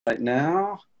Right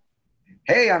now.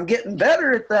 Hey, I'm getting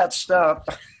better at that stuff.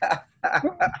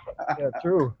 Yeah,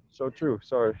 true. So true.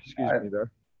 Sorry, excuse me there.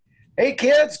 Hey,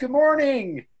 kids, good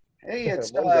morning. Hey,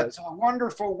 it's Morning, uh, guys. it's a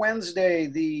wonderful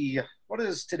Wednesday. What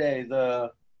is today?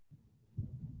 The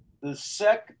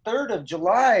 3rd of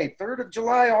July. 3rd of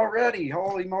July already.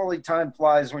 Holy moly, time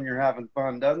flies when you're having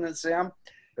fun, doesn't it, Sam?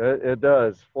 It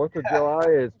does. 4th of July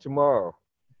is tomorrow.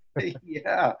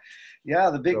 Yeah, yeah,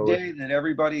 the big So day that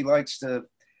everybody likes to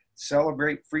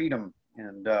celebrate freedom.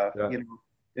 And yeah,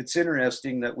 it's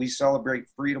interesting that we celebrate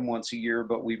freedom once a year,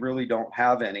 but we really don't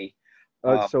have any.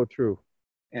 that's Uh, so true.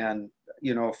 and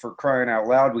for crying out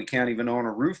loud, we can't even own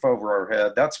a roof over our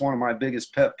head. That's one of my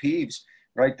biggest pet peeves,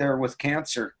 right there with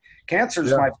cancer. Cancer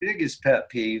is Yeah, my biggest pet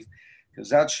peeve because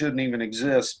that shouldn't even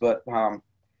exist. But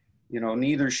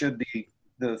neither should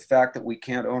the fact that we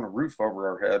can't own a roof over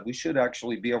our head. We should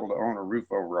actually be able to own a roof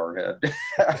over our head.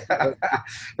 that's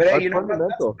But hey, that's you know what?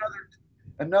 That's fundamental.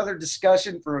 another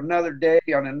discussion for another day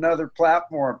on another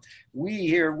platform.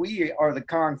 We are the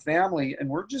Kong family, and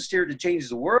we're just here to change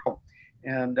the world.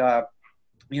 And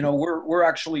we're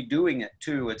actually doing it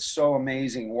too. It's so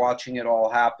amazing watching it all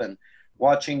happen,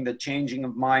 watching the changing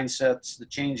of mindsets, the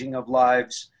changing of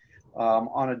lives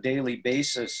on a daily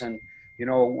basis. And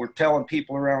we're telling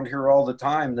people around here all the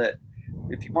time that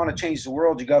if you want to change the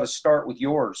world, you got to start with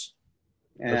yours.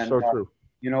 That's And so true.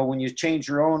 when you change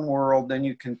your own world, then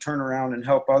you can turn around and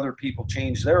help other people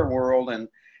change their world.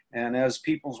 And as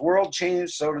people's world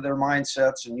change, so do their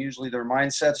mindsets, and usually their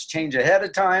mindsets change ahead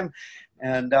of time.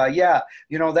 And yeah,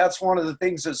 that's one of the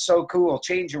things that's so cool.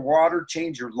 Change your water,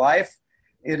 change your life.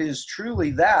 It is truly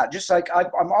that. Just like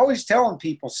I'm always telling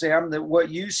people, Sam, that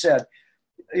what you said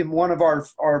in one of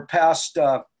our past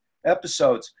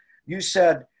episodes, you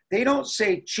said they don't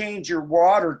say change your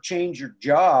water, change your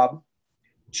job,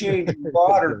 change your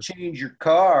water, Exactly. change your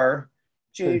car,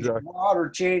 change your Exactly. water,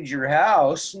 change your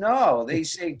house. No, they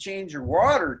say change your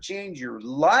water, change your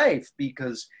life,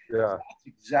 because Yeah. that's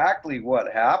exactly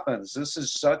what happens. This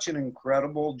is such an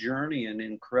incredible journey, an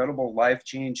incredible life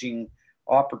changing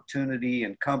opportunity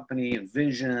and company and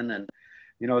vision. And,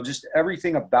 just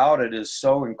everything about it is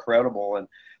so incredible.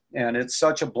 And it's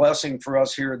such a blessing for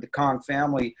us here at the Kong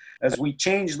family as we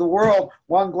change the world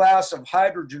one glass of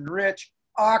hydrogen rich,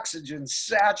 oxygen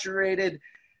saturated,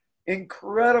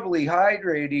 incredibly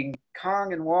hydrating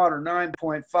Kong and water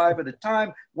 9.5 at a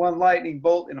time, one lightning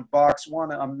bolt in a box,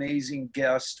 one amazing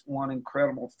guest, one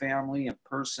incredible family and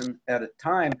person at a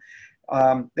time.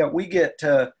 That we get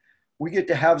to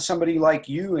have somebody like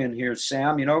you in here,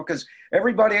 Sam, because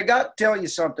everybody, I got to tell you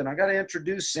something. I got to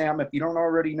introduce Sam if you don't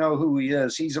already know who he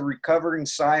is. He's a recovering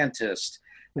scientist.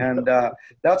 And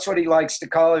that's what he likes to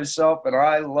call himself, and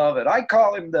I love it. I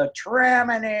call him the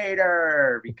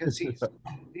Traminator because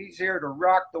he's here to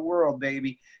rock the world,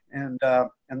 baby, and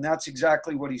that's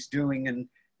exactly what he's doing. And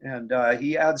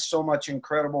he adds so much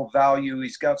incredible value.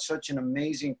 He's got such an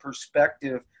amazing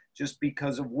perspective just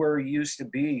because of where he used to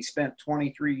be. He spent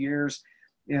 23 years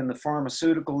in the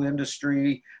pharmaceutical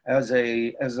industry as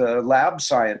a lab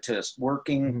scientist,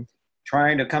 working, Mhm.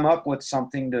 trying to come up with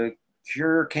something to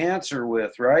cure cancer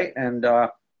with, right? And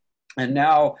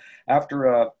now after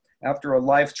a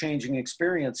life-changing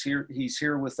experience, he's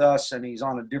here with us, and he's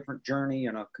on a different journey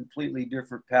and a completely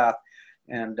different path.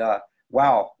 And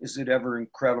wow, is it ever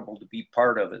incredible to be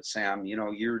part of it, Sam?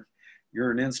 You're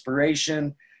an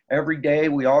inspiration. Every day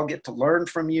we all get to learn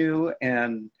from you,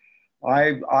 and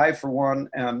I for one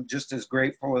am just as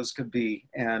grateful as could be.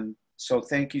 And so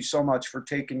thank you so much for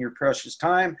taking your precious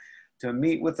time to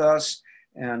meet with us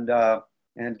and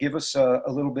give us a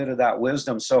little bit of that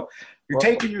wisdom. So you're Well,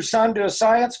 taking your son to a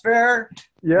science fair,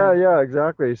 yeah, and yeah,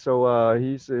 exactly. So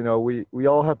he's, we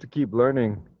all have to keep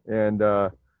learning, and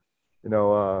you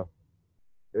know,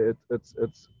 it's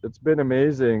been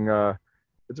amazing.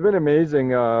 It's been amazing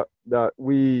that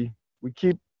we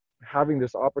keep having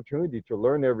this opportunity to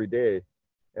learn every day,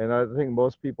 and I think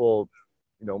most people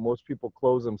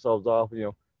close themselves off.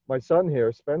 My son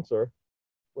here, Spencer.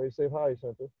 Wait, say hi,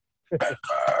 Spencer.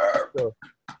 So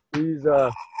he's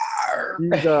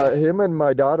him and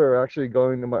my daughter are actually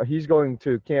he's going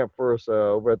to camp first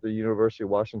over at the University of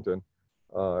Washington,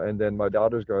 and then my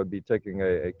daughter's going to be taking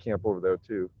a camp over there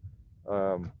too.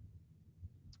 Um,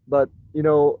 but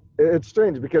it's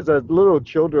strange because as little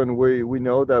children we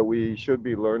know that we should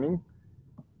be learning,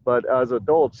 but as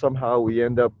adults somehow we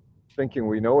end up thinking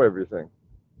we know everything.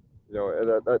 And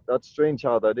that's strange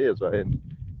how that is, right?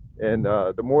 And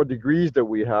the more degrees that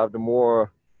we have, the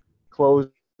more closed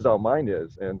our mind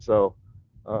is. And so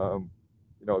um,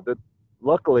 that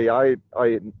luckily I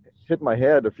hit my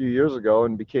head a few years ago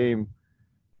and became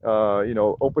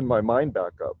opened my mind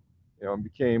back up, and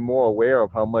became more aware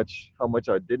of how much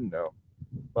I didn't know.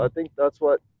 But I think that's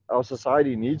what our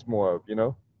society needs more of.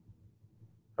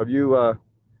 Have you,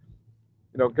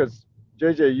 because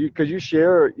JJ, because you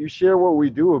share what we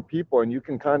do with people, and you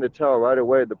can kind of tell right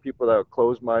away the people that are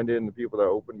closed-minded and the people that are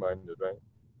open-minded, right?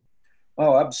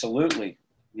 Oh, absolutely.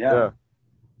 Yeah. Yeah.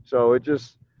 So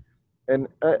it's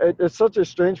such a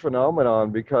strange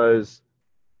phenomenon because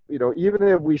even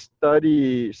if we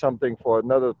study something for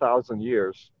another 1,000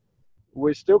 years,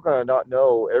 we're still gonna not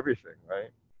know everything, right?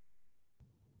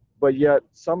 But yet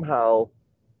somehow,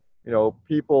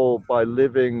 people by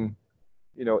living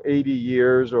 80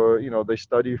 years, or they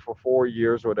study for 4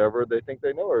 years or whatever, they think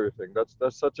they know everything. That's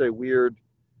such a weird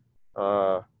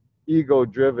uh ego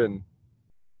driven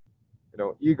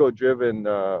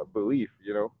belief,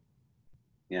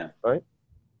 Yeah. right?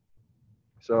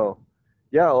 So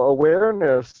yeah,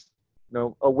 awareness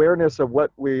of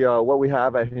what we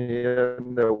have at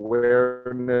hand,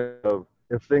 awareness of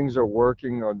if things are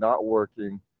working or not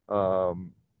working,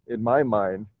 in my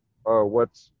mind, are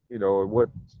what's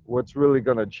really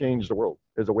going to change the world,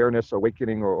 is awareness,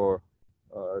 awakening, or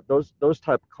those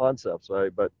type of concepts,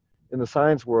 right? But in the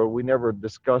science world, we never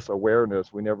discuss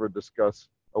awareness, we never discuss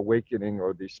awakening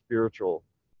or these spiritual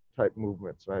type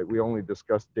movements, right? We only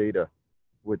discuss data,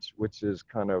 which is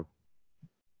kind of,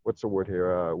 what's the word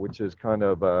here? Which is kind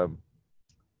of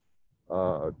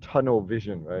tunnel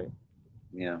vision, right?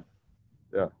 Yeah.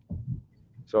 Yeah.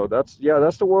 So that's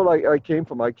the world I came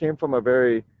from. I came from a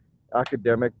very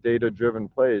academic, data-driven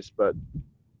place, but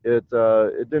it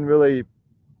didn't really,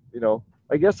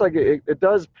 I guess, like it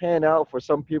does pan out for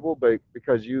some people, but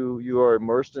because you are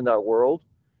immersed in that world,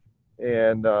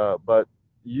 and but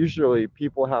usually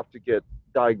people have to get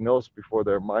diagnosed before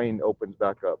their mind opens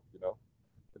back up.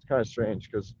 It's kind of strange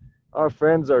because our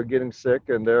friends are getting sick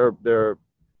and they're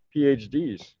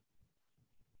PhDs,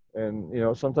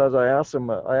 and sometimes I ask them,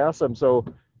 so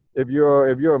if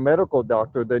you're a medical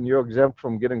doctor, then you're exempt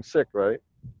from getting sick, right?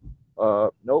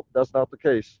 Nope, that's not the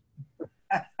case.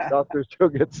 Doctors still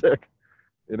get sick,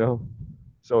 you know.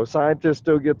 So scientists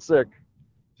still get sick.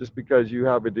 Just because you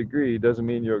have a degree doesn't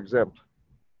mean you're exempt.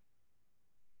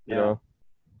 You Yeah.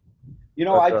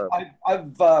 know. But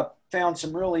I've found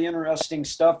some really interesting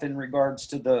stuff in regards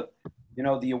to the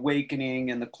awakening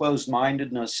and the closed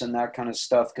mindedness and that kind of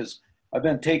stuff. Because I've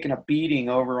been taking a beating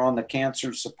over on the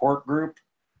cancer support group.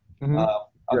 hmm Uh,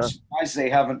 I'm yeah, surprised they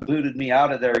haven't booted me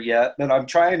out of there yet. But I'm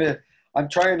trying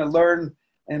to learn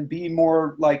and be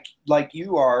more like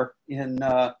you are in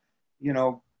you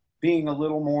know being a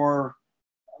little more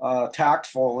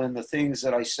tactful in the things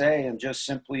that I say and just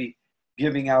simply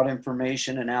giving out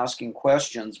information and asking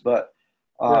questions. But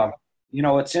yeah,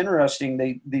 um, it's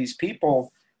interesting. These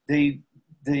people they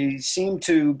they seem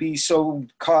to be so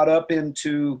caught up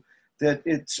into that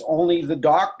it's only the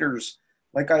doctors.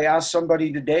 Like I asked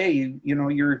somebody today,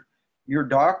 your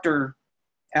doctor,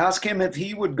 ask him if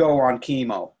he would go on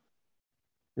chemo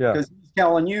yeah, because he's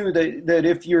telling you that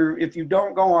if you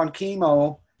don't go on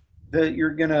chemo, that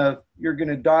you're gonna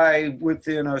die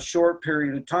within a short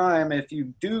period of time. If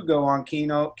you do go on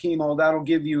chemo, that'll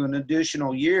give you an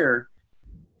additional year.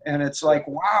 And it's yeah, like,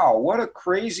 wow, what a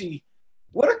crazy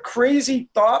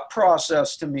thought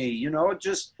process to me.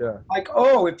 Just yeah, like,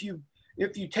 oh, if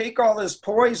you take all this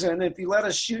poison, if you let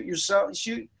us shoot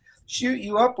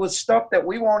you up with stuff that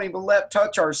we won't even let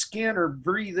touch our skin or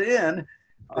breathe in,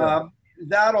 yeah, um,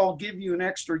 that'll give you an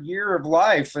extra year of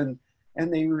life. And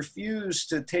they refuse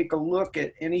to take a look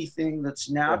at anything that's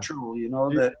yeah. natural. Do you,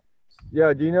 That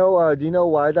yeah. Do you know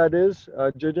why that is,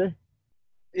 JJ?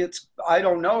 it's I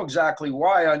don't know exactly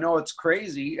why. I know it's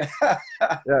crazy.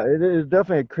 Yeah, it is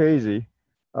definitely crazy.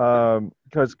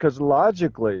 Because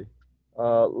logically,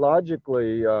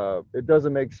 it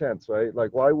doesn't make sense, right?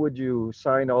 Like, why would you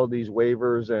sign all these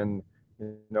waivers and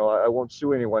I won't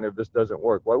sue anyone if this doesn't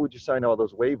work? Why would you sign all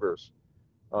those waivers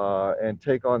and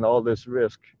take on all this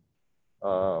risk,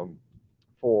 um,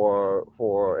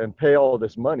 for and pay all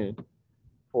this money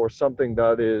for something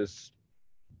that is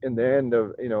in the end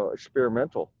of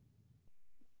experimental,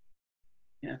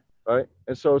 Yeah. right?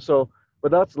 And so, but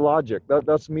that's logic.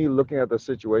 That's me looking at the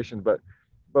situation. But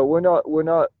we're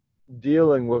not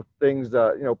dealing with things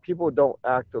that people don't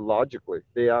act logically.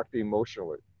 They act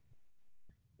emotionally.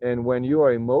 And when you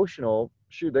are emotional,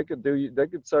 shoot, they could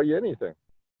sell you anything,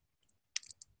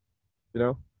 you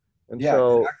know. And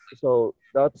Yeah. so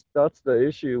that's the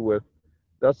issue with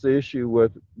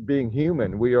being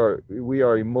human. We are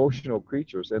emotional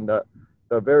creatures, and that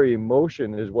very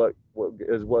emotion is what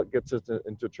gets us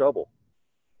into trouble.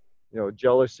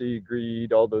 Jealousy,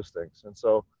 greed, all those things. And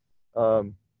so,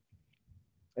 um,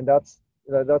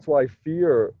 And that's why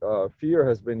fear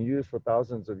has been used for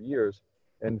thousands of years,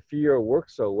 and fear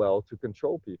works so well to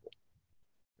control people,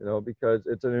 because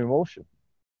it's an emotion,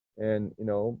 and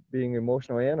being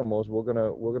emotional animals, we're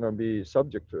gonna be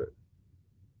subject to it,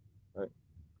 right?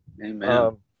 Amen.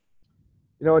 um,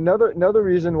 another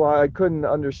reason why I couldn't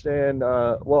understand,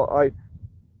 well,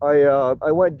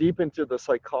 I went deep into the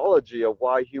psychology of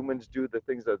why humans do the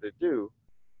things that they do.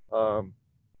 um,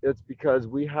 it's because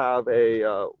we have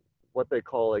a what they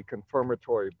call a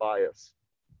confirmatory bias.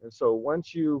 And so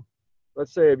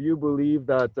let's say, if you believe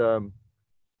that,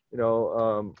 you know,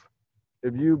 um,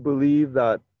 if you believe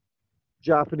that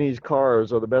Japanese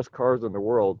cars are the best cars in the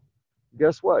world,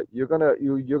 guess what? You're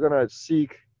gonna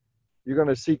seek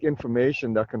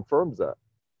information that confirms that.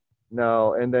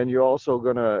 Now, and then you're also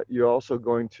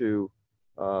going to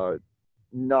uh,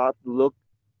 not look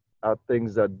at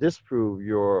things that disprove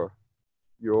your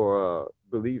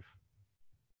belief.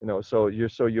 So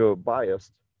you're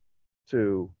biased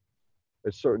to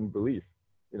a certain belief,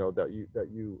 that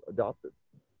you adopted,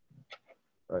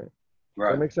 right? Does that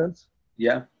Right. make sense?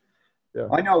 Yeah. Yeah.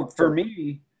 I know for So,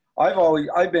 me,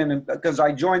 I've been because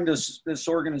I joined this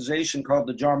organization called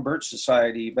the John Birch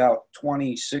Society about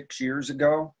 26 years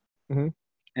ago. hmm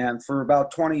And for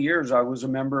about 20 years, I was a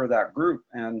member of that group.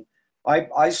 And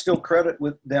I still credit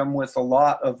with them with a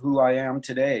lot of who I am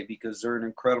today because they're an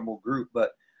incredible group.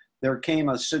 But there came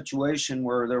a situation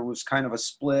where there was kind of a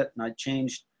split, and I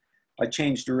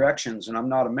changed directions, and I'm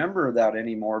not a member of that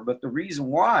anymore. But the reason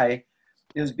why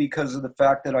is because of the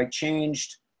fact that I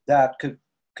changed that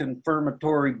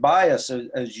confirmatory bias,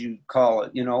 as you call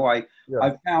it. yeah,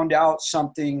 I found out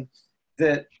something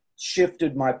that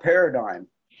shifted my paradigm,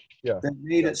 yeah, that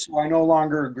made yeah, it so I no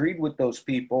longer agreed with those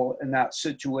people in that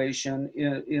situation,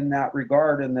 in that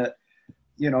regard. And that,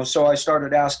 so I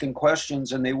started asking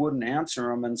questions and they wouldn't answer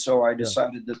them. And so I yeah,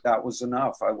 decided that that was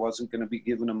enough. I wasn't going to be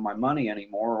giving them my money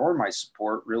anymore, or my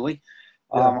support, really.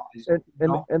 yeah. Um, And you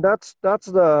and know, and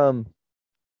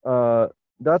uh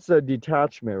that's the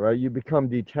detachment, right? You become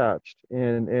detached,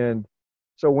 and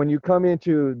so when you come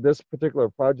into this particular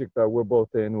project that we're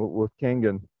both in with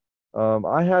Kangen,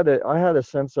 I had a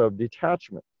sense of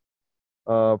detachment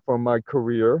from my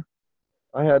career.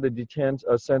 I had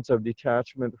a sense of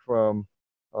detachment from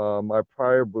my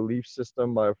prior belief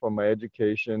system, from my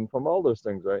education, from all those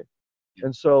things, right?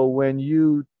 And so when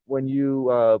you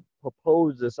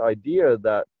propose this idea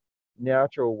that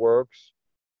natural works,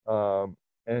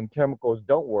 and chemicals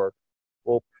don't work,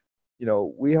 well,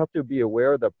 we have to be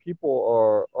aware that people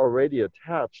are already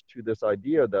attached to this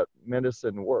idea that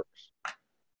medicine works.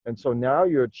 And so now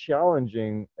you're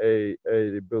challenging a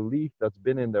belief that's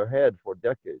been in their head for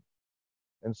decades.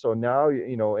 And so now,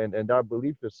 and that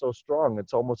belief is so strong,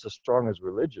 it's almost as strong as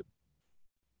religion,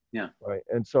 yeah, right?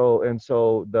 And so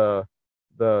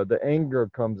the anger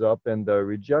comes up and the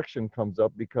rejection comes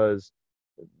up because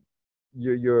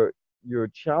you're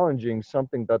challenging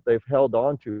something that they've held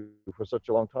on to for such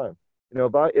a long time.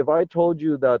 If I told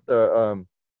you that the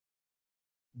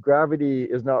gravity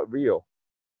is not real,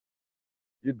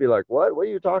 you'd be like, what are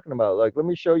you talking about? Like, let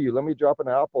me show you, let me drop an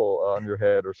apple on your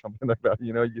head or something like that.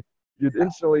 You'd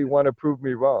instantly want to prove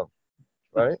me wrong,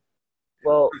 right?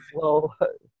 Well,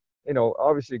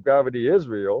 obviously gravity is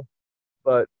real,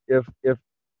 but if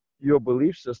your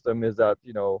belief system is that,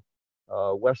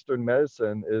 Western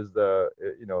medicine is the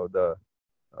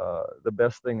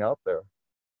best thing out there,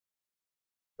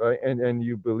 right? And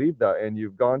you believe that, and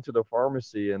you've gone to the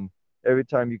pharmacy, and every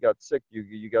time you got sick,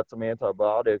 you got some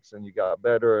antibiotics, and you got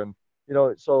better, and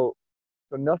so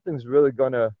nothing's really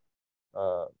gonna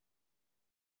uh,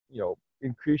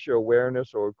 increase your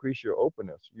awareness or increase your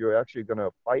openness. You're actually gonna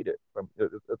fight it.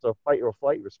 It's a fight or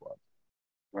flight response.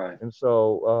 right. And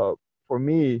so for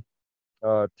me,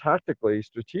 tactically,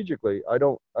 strategically, I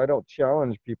don't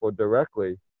challenge people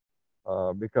directly,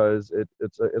 because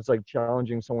it's like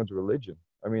challenging someone's religion.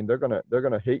 I mean, they're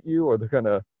gonna hate you, or they're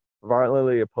gonna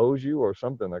violently oppose you, or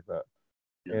something like that.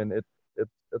 Yeah. And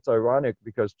it's ironic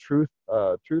because truth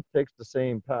takes the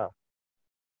same path.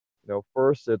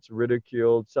 First it's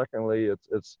ridiculed. Secondly,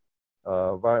 it's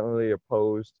violently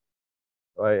opposed,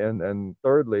 right? And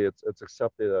thirdly, it's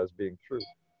accepted as being true.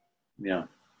 Yeah,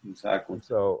 exactly. And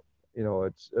so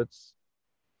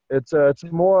it's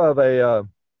more of a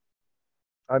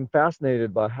I'm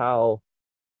fascinated by how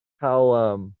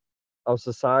our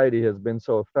society has been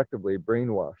so effectively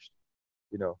brainwashed.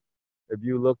 You know, if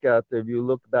you look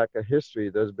back at history,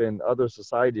 there's been other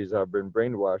societies that have been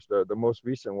brainwashed. The most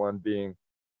recent one being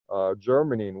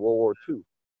Germany in World War II.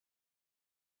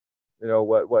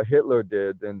 What Hitler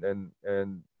did, and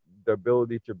the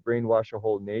ability to brainwash a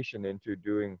whole nation into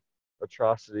doing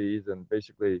atrocities, and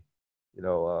basically, you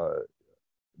know,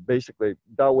 basically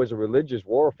that was a religious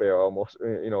warfare almost.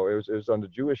 You know, it was on the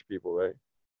Jewish people, right?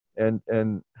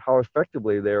 And how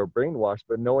effectively they were brainwashed,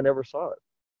 but no one ever saw it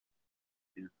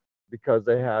because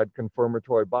they had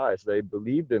confirmatory bias. They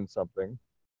believed in something,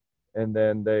 and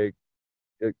then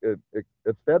it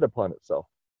fed upon itself.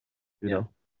 You know.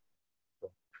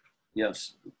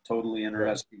 Yes, totally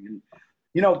interesting.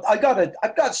 You know, I've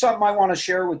got something I want to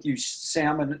share with you,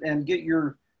 Sam, and get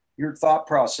your thought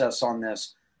process on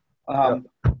this.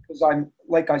 Because I'm,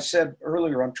 like I said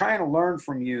earlier, I'm trying to learn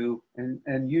from you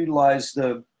and utilize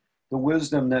the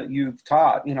wisdom that you've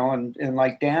taught, you know, and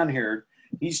like Dan here,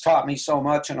 he's taught me so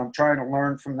much, and I'm trying to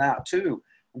learn from that too.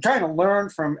 I'm trying to learn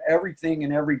from everything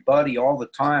and everybody all the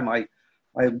time. I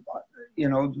you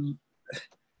know,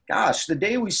 gosh, the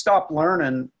day we stop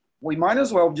learning, we might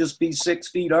as well just be 6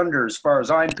 feet under, as far as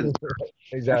I'm concerned.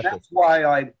 Exactly.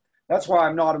 And that's why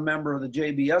I'm not a member of the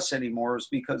JBS anymore, is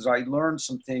because I learned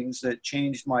some things that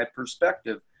changed my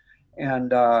perspective.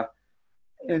 And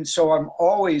so I'm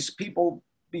always, people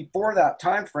before that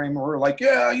time frame were like,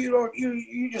 yeah,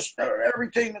 you just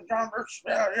everything, the numbers,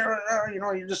 you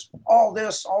know, you just all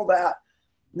this, all that.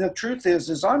 And the truth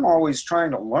is I'm always trying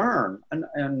to learn.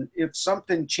 And if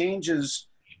something changes,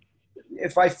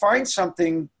 if I find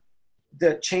something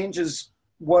that changes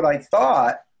what I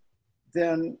thought,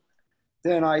 then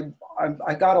I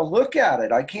got to look at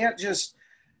it. I can't just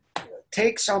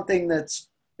take something that's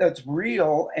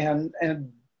real and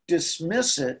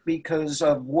dismiss it because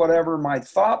of whatever my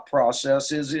thought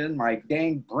process is in my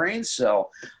dang brain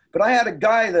cell. But I had a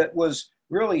guy that was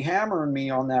really hammering me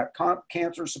on that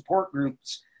cancer support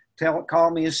groups,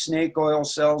 call me a snake oil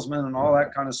salesman and all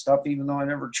that kind of stuff, even though I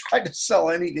never tried to sell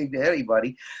anything to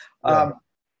anybody.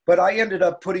 But I ended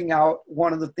up putting out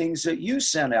one of the things that you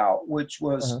sent out, which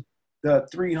was the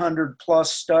 300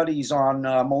 plus studies on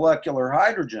molecular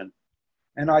hydrogen.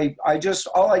 And I just,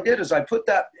 all I did is I put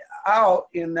that out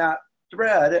in that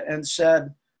thread and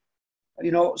said,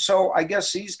 you know, so I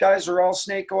guess these guys are all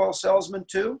snake oil salesmen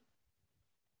too.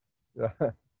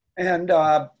 And,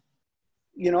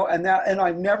 you know, and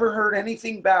I've never heard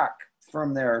anything back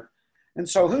from there. And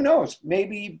so who knows,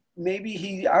 maybe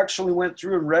he actually went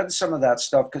through and read some of that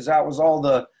stuff, because that was all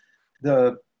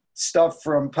the stuff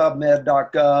from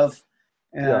PubMed.gov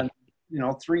and, you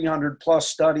know, 300 plus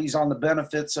studies on the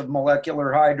benefits of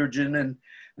molecular hydrogen and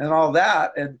all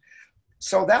that. And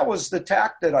so that was the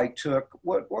tack that I took.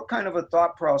 What kind of a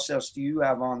thought process do you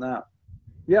have on that?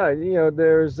 Yeah, you know,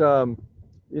 there's,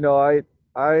 you know,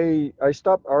 I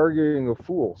stopped arguing with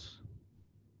fools,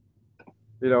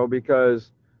 you know,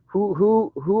 because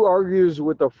who argues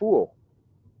with a fool?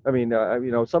 I mean,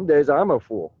 you know, some days I'm a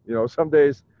fool, you know, some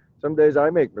days I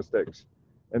make mistakes,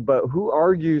 but who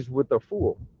argues with a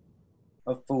fool?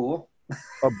 A fool.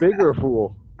 A bigger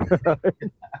fool.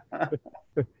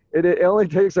 It only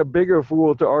takes a bigger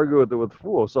fool to argue with a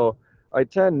fool. So I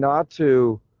tend not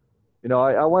to, you know,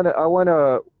 I want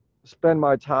to spend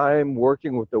my time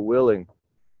working with the willing.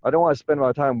 I don't want to spend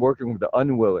my time working with the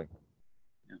unwilling.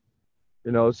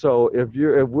 You know, so if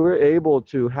we're able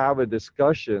to have a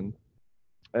discussion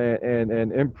and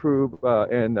improve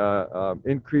and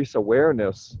increase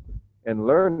awareness and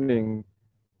learning,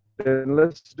 then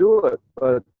let's do it.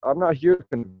 But I'm not here to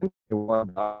convince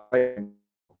anyone.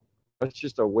 That's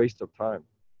just a waste of time.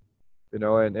 You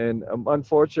know, and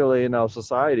unfortunately in our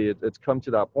society, it's come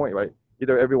to that point, right?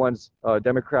 Either everyone's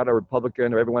Democrat or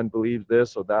Republican, or everyone believes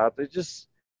this or that. It's just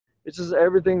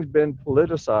everything's been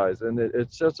politicized, and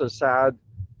it's just a sad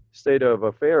state of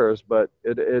affairs. But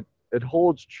it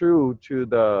holds true to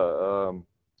the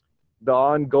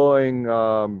ongoing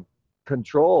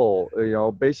control. You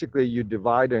know, basically you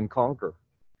divide and conquer,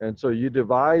 and so you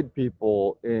divide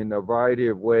people in a variety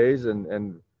of ways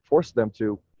and force them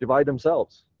to divide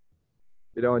themselves.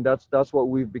 You know, and that's what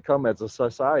we've become as a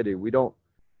society. We don't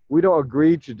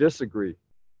agree to disagree.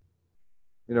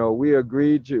 You know,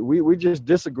 we just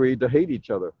disagree to hate each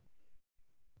other.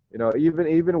 You know,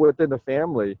 even within the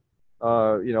family,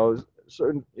 you know,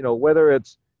 certain, you know, whether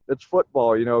it's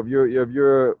football, you know, if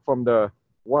you're from the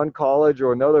one college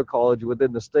or another college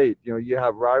within the state, you know, you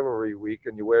have rivalry week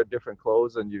and you wear different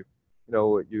clothes, and you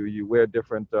wear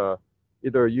different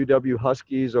either UW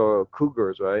Huskies or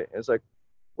Cougars, right? And it's like,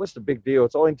 what's the big deal?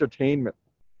 It's all entertainment.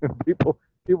 people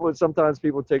sometimes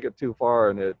people take it too far,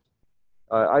 and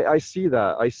I see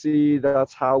that. I see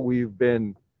that's how we've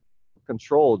been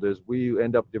controlled, is we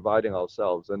end up dividing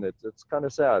ourselves, and it's kind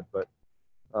of sad. But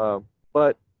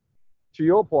to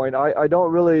your point, I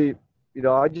don't really, you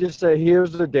know, I just say,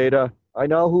 here's the data. I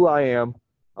know who I am,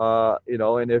 you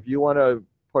know, and if you want to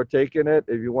partake in it,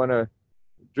 if you want to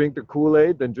drink the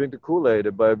Kool-Aid, then drink the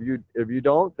Kool-Aid. But if you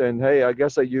don't, then hey, I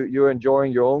guess that you're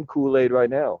enjoying your own Kool-Aid right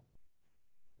now.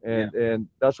 And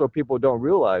that's what people don't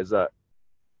realize, that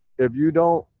if you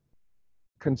don't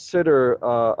consider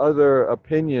other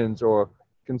opinions, or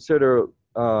consider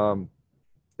that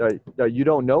you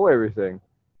don't know everything,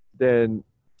 then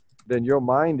your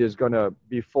mind is going to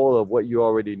be full of what you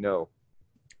already know.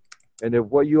 And if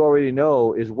what you already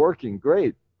know is working,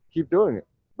 great, keep doing it.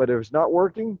 But if it's not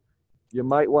working, you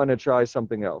might want to try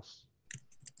something else,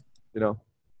 you know.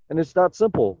 And it's not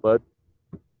simple, but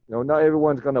you know, not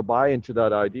everyone's going to buy into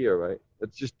that idea, right?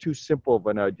 It's just too simple of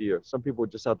an idea. Some people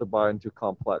just have to buy into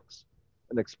complex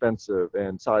and expensive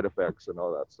and side effects and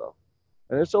all that stuff.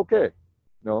 And it's okay.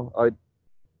 You know,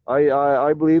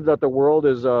 I believe that the world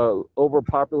is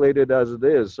overpopulated as it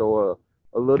is. So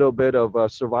a little bit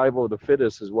of survival of the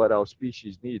fittest is what our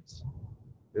species needs,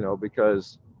 you know,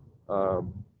 because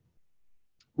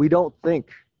we don't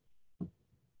think,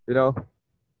 you know,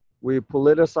 we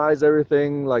politicize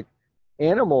everything. Like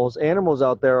animals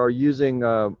out there are using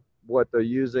what they're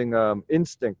using,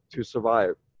 instinct to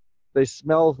survive. They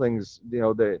smell things, you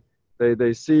know,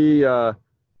 they see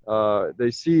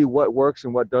what works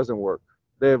and what doesn't work.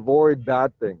 They avoid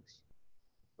bad things,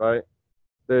 right?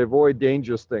 They avoid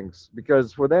dangerous things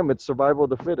because for them it's survival of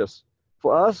the fittest.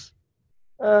 For us,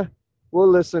 we'll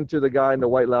listen to the guy in the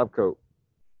white lab coat,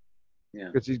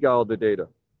 because he's got all the data.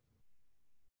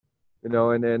 You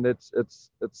know, and it's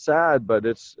sad, but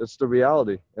it's the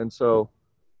reality. And so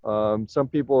some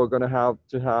people are going to have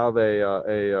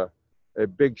a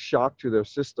big shock to their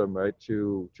system, right,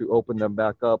 to open them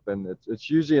back up, and it's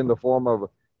usually in the form of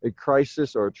a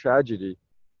crisis or a tragedy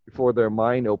before their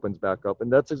mind opens back up.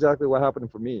 And that's exactly what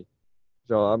happened for me.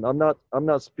 So I'm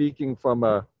not speaking from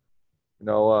a, you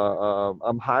know,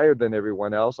 I'm higher than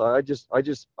everyone else. I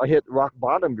hit rock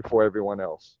bottom before everyone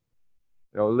else.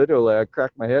 You know, literally, I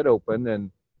cracked my head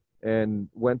open and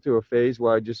went through a phase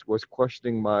where I just was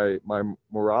questioning my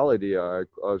morality. I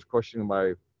was questioning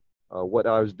my what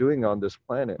I was doing on this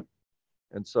planet.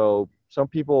 And so some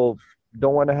people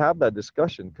don't want to have that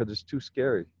discussion because it's too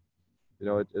scary. You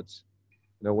know, it's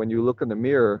you know, when you look in the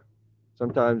mirror,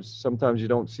 sometimes you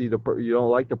don't see you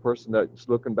don't like the person that's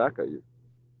looking back at you.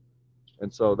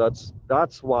 And so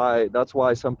that's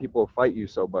why some people fight you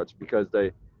so much, because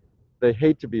they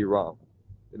hate to be wrong,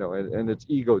 you know, and it's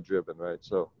ego driven, right?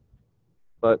 So,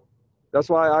 but that's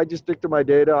why I just stick to my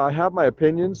data. I have my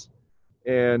opinions,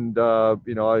 and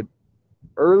you know,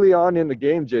 early on in the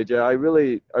game, JJ, I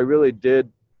really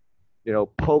did, you know,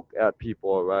 poke at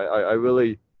people, right?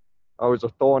 I was a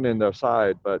thorn in their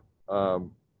side, but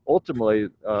ultimately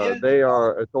they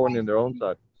are a thorn in their own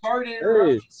side. Sorry to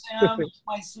interrupt you, Sam.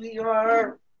 My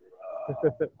sweetheart.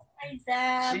 Hi,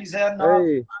 Sam. She's heading off.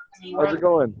 Hey, how's it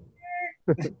going?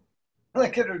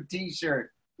 Look at her T-shirt.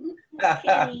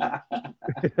 Happy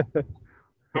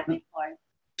 4th.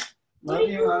 Love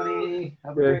you, honey.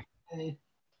 Have a great day.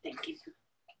 Thank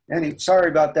you.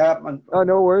 Sorry about that. Oh,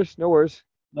 no worries, no worries.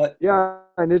 But yeah,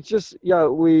 and it's just, yeah,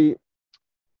 we,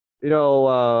 you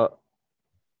know,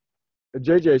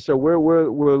 JJ, so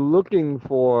we're looking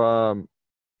for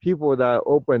people that are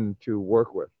open to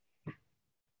work with.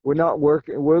 We're not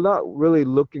really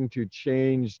looking to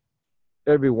change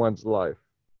everyone's life,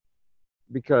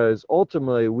 because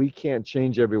ultimately we can't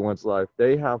change everyone's life.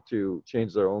 They have to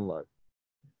change their own life,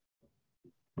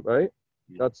 right?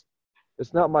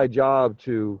 It's not my job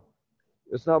to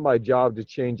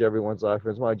change everyone's life.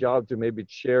 It's my job to maybe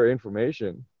share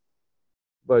information,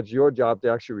 but it's your job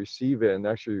to actually receive it and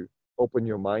actually open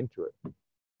your mind to it.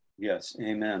 yes,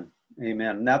 amen.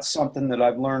 Amen. And that's something that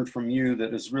I've learned from you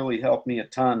that has really helped me a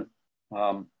ton.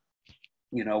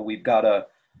 You know, we've got to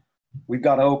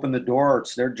open the door.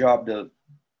 It's their job to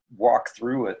walk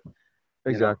through it.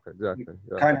 Exactly. You know, Exactly.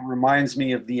 It kind of reminds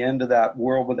me of the end of that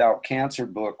World Without Cancer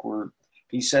book, where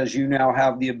he says you now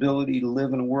have the ability to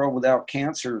live in a world without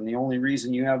cancer. And the only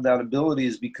reason you have that ability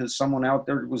is because someone out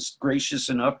there was gracious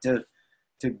enough to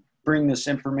bring this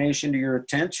information to your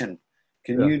attention.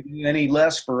 Can you do any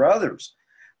less for others?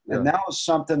 And that was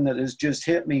something that has just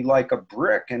hit me like a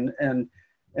brick. And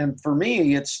for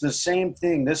me, it's the same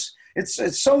thing.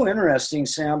 It's so interesting,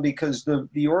 Sam, because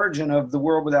the origin of the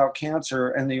World Without Cancer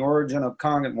and the origin of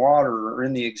Kangen water are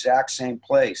in the exact same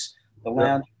place, the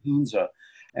land of Hunza.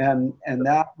 And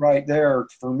that right there,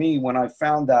 for me, when I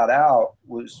found that out,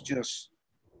 was just,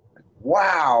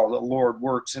 wow, the Lord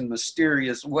works in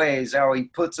mysterious ways, how he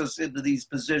puts us into these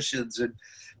positions and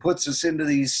puts us into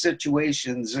these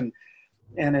situations. And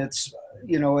it's,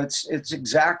 you know, it's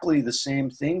exactly the same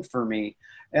thing for me.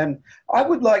 And I'd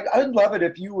love it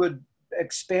if you would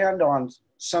expand on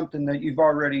something that you've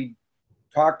already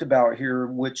talked about here,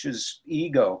 which is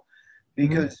ego, Mhm.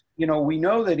 because you know we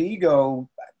know that ego,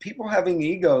 people having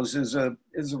egos is a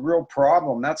real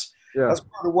problem. Yeah. That's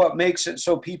part of what makes it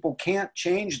so people can't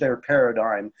change their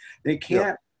paradigm. They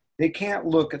Yeah. can't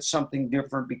look at something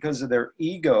different because of their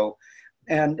ego.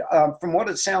 And from what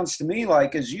it sounds to me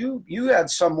like is you had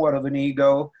somewhat of an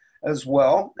ego as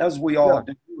well, as we all Yeah.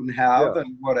 do and have Yeah.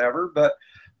 and whatever,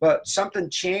 but something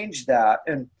changed that.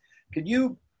 And could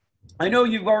you, I know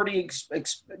you've already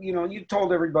you know, you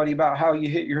told everybody about how you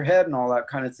hit your head and all that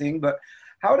kind of thing, but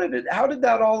how did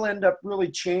that all end up really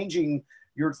changing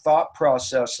your thought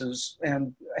processes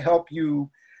and help you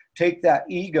take that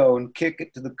ego and kick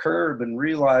it to the curb and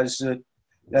realize that,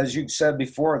 as you said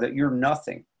before, that you're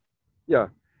nothing? Yeah,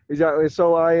 exactly.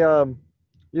 So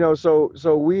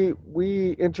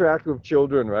we interact with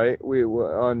children, right?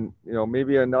 On,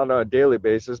 maybe not on a daily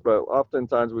basis, but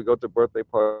oftentimes we go to birthday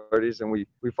parties and we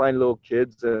find little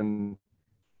kids, and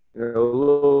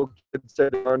little kids say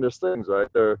the darndest things,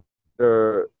 right? They're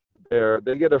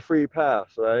they get a free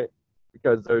pass, right?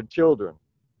 Because they're children,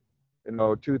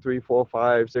 2, 3, 4,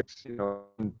 5, 6,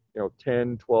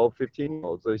 10, 12, 15 year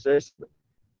olds. They say,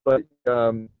 but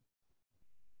the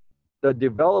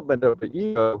development of the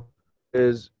ego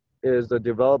is the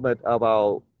development of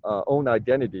our own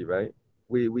identity, right?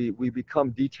 We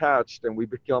become detached and we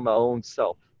become our own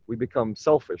self. We become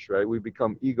selfish, right? We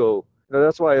become ego.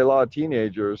 That's why a lot of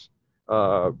teenagers,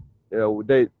 uh,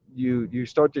 you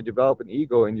start to develop an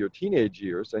ego in your teenage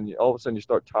years, and all of a sudden you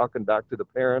start talking back to the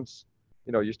parents.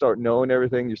 You start knowing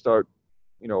everything. You start,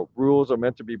 rules are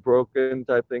meant to be broken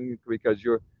type thing, because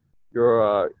you're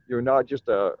not just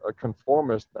a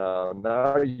conformist now.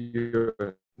 Now you're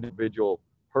an individual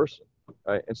person,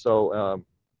 right? And so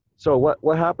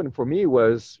what happened for me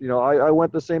was, I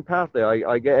went the same path there.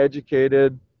 I get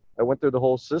educated. I went through the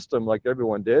whole system like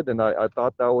everyone did, and I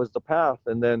thought that was the path.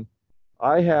 And then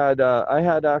I had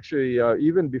actually,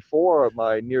 even before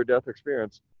my near-death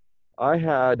experience, I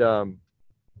had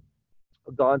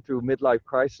gone through midlife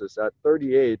crisis at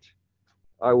 38.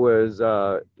 I was,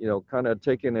 kind of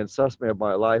taking an assessment of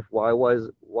my life, why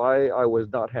I was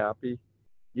not happy,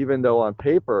 even though on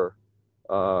paper,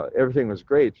 everything was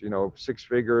great. 6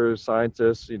 figures,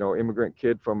 scientist, immigrant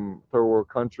kid from third world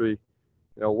country.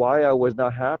 Why I was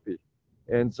not happy,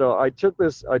 and so I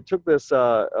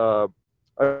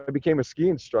became a ski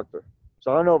instructor.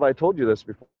 So I don't know if I told you this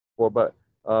before, but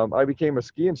I became a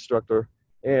ski instructor,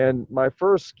 and my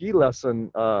first ski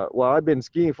lesson, I've been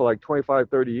skiing for like 25,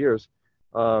 30 years.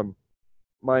 Um,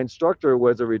 my instructor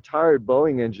was a retired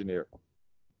Boeing engineer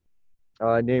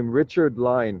named Richard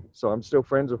Line. So I'm still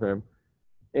friends with him.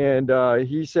 And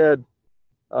he said,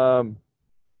 um,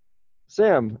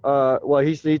 Sam,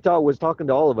 was talking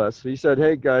to all of us. He said,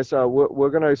 hey guys, we're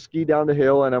going to ski down the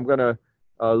hill, and I'm going to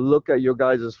look at your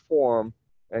guys' form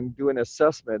and do an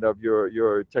assessment of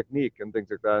your technique and things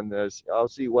like that. And I'll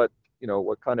see what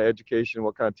kind of education,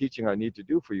 what kind of teaching I need to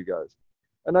do for you guys.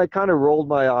 And I kind of rolled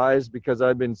my eyes because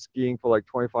I've been skiing for like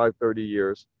 25, 30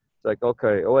 years. It's like,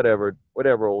 okay, whatever,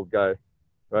 old guy,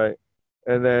 right?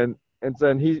 And then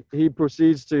he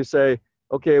proceeds to say,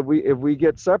 okay, if we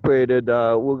get separated,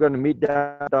 we're going to meet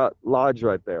down at that lodge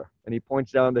right there. And he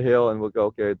points down the hill, and we'll go,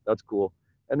 okay, that's cool.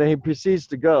 And then he proceeds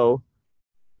to go,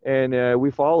 and we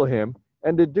follow him.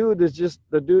 And the dude is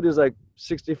like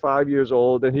 65 years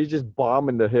old, and he's just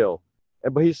bombing the hill.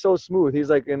 But he's so smooth.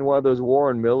 He's like in one of those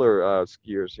Warren Miller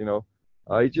skiers,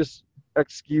 he's just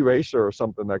ex-ski racer or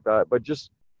something like that, but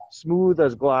just smooth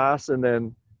as glass,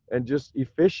 and just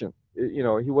efficient. He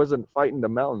wasn't fighting the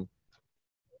mountain.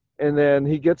 And then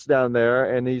he gets down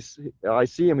there, and I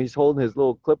see him, he's holding his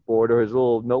little clipboard or his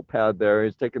little notepad there.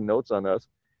 He's taking notes on us.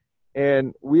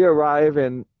 And we arrive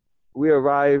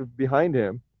behind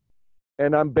him,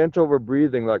 and I'm bent over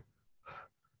breathing, like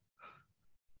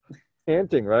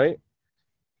panting, right?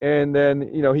 And then,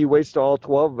 he waits till all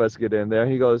 12 of us get in there.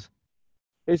 He goes,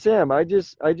 hey, Sam, I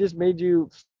just made you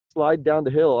slide down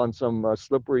the hill on some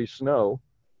slippery snow.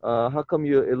 How come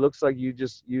it looks like you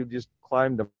just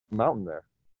climbed the mountain there?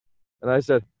 And I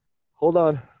said, hold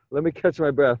on, let me catch my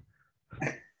breath.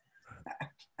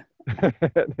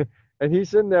 And he's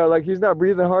sitting there like he's not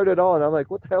breathing hard at all. And I'm like,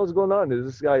 what the hell is going on? Is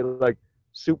this guy like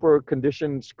super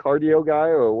conditioned cardio guy,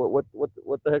 or what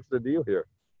the heck's the deal here?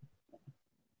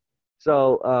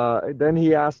 So then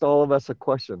he asked all of us a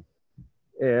question,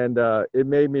 and it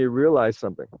made me realize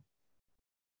something.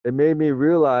 It made me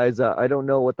realize I don't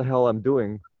know what the hell I'm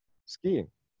doing skiing,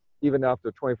 even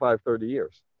after 25, 30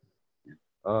 years.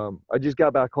 I just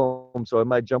got back home, so I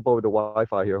might jump over to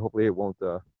Wi-Fi here. Hopefully it won't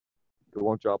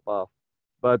drop off.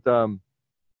 But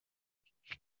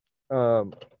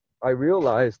I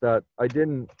realized that I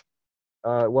didn't.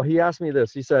 Well, he asked me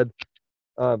this. He said,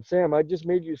 "Sam, I just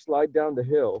made you slide down the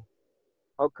hill.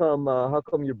 How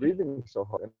come you're breathing so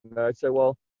hard?" And I said,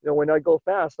 "Well, when I go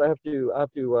fast, I have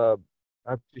to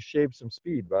shave some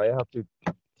speed, right? I have to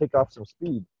take off some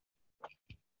speed,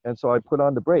 and so I put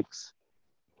on the brakes,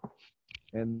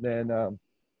 and then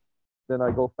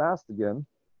I go fast again,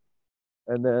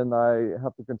 and then I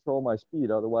have to control my speed,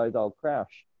 otherwise I'll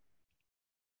crash."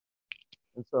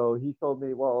 And so he told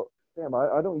me, "Well, Sam,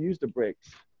 I don't use the brakes."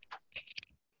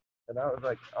 And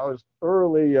I was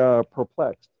thoroughly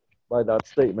perplexed by that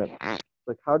statement.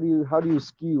 Like, how do you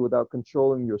ski without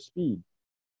controlling your speed?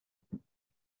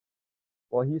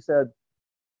 Well, he said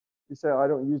I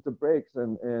don't use the brakes,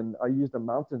 and I use the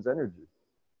mountain's energy.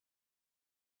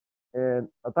 And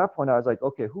at that point, I was like,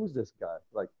 okay, who's this guy?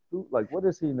 Like, what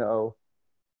does he know?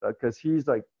 Because he's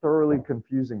like thoroughly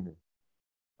confusing me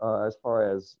as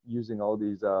far as using all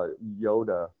these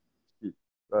Yoda speak.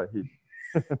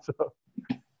 So,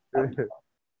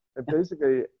 and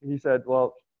basically, he said,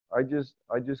 "Well, I just,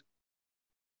 I just,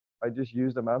 I just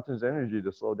use the mountain's energy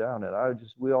to slow down." And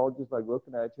we all just like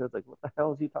looking at each other, like, what the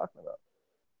hell is he talking about?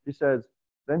 He says,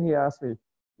 then he asked me,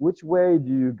 "Which way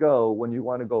do you go when you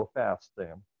want to go fast,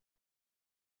 Sam?"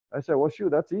 I said, "Well,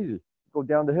 shoot, that's easy. Go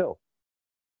down the hill,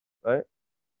 right?"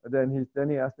 And then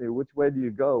he asked me, "Which way do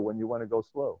you go when you want to go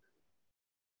slow?"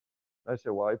 I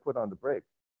said, "Well, I put on the brake."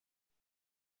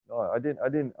 "No, I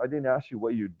didn't ask you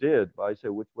what you did, but I said,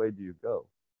 which way do you go?"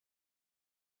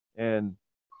 And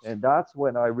that's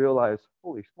when I realized,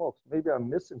 holy smokes, maybe I'm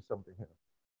missing something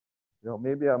here.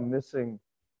 Maybe I'm missing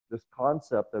this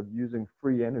concept of using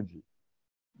free energy,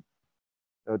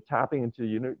 tapping into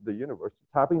the universe,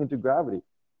 tapping into gravity.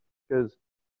 Because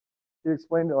he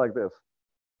explained it like this: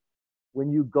 when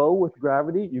you go with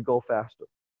gravity, you go faster.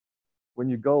 When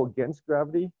you go against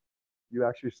gravity, you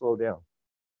actually slow down.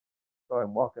 So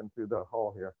I'm walking through the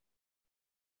hall here,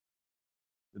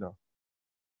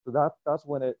 So that's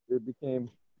when it became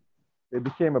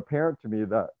apparent to me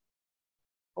that,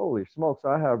 holy smokes,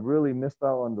 I have really missed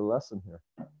out on the lesson here.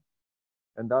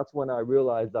 And that's when I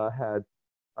realized I had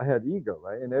ego,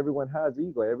 right? And everyone has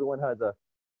ego. Everyone has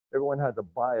a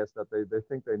bias that they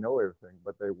think they know everything,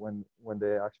 but when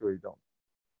they actually don't.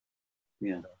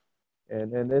 Yeah.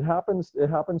 And it happens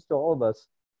to all of us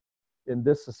in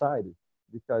this society,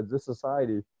 because this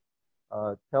society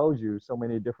tells you so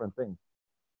many different things.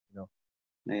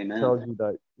 Amen.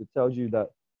 It tells you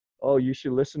that, oh, you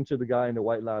should listen to the guy in the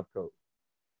white lab coat.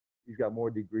 He's got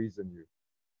more degrees than you.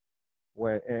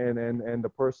 And the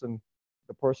person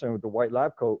with the white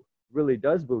lab coat really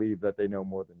does believe that they know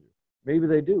more than you. Maybe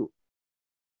they do.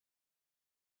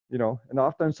 And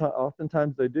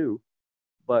oftentimes they do.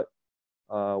 But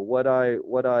what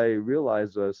I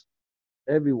realized was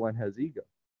everyone has ego.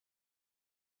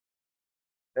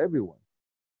 Everyone.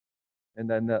 And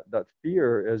then that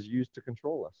fear is used to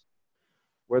control us,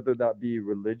 whether that be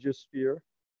religious fear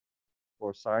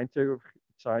or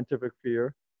scientific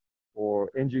fear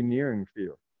or engineering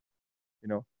fear.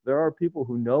 There are people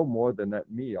who know more than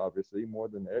me, obviously, more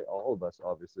than all of us,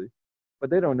 obviously, but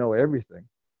they don't know everything,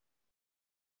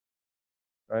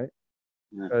 right?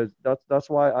 Because that's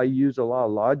why I use a lot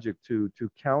of logic to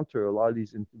counter a lot of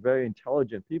these very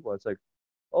intelligent people. It's like,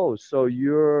 oh, so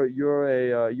you're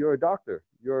a doctor,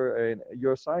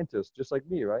 you're a scientist, just like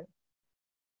me, right?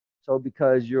 So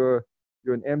because you're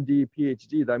an MD,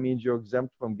 PhD, that means you're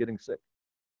exempt from getting sick.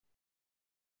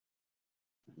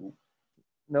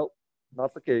 Nope,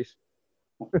 not the case.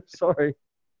 Sorry,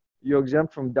 you're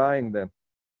exempt from dying then,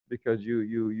 because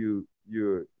you're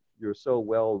so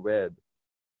well read.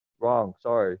 Wrong,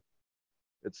 sorry.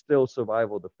 It's still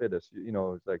survival of the fittest.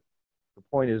 It's like the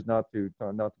point is not to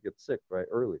get sick right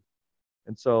early.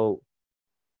 And so,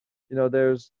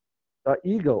 there's that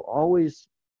ego always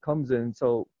comes in.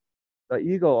 So that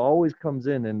ego always comes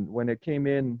in, and when it came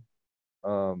in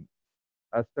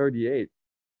at 38,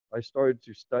 I started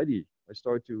to study. I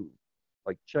started to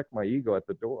like check my ego at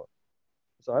the door.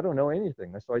 So I don't know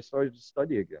anything. So I started to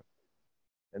study again.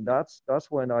 And that's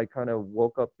when I kind of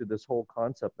woke up to this whole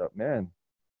concept that, man,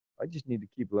 I just need to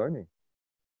keep learning.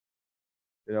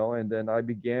 And then I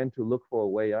began to look for a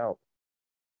way out.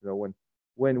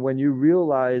 When you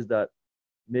realize that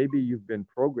maybe you've been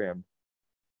programmed,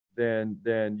 then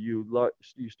you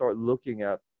start looking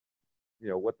at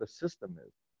what the system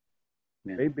is.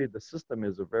 Yeah. Maybe the system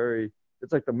is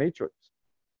it's like the Matrix.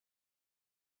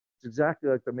 It's exactly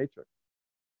like the Matrix.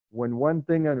 When one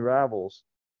thing unravels,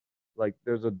 like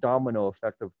there's a domino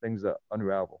effect of things that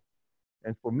unravel.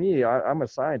 And for me, I'm a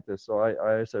scientist, so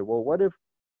I said, well, what if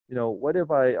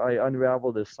I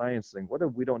unravel this science thing? What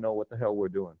if we don't know what the hell we're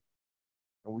doing?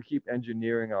 and we keep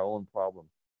engineering our own problem.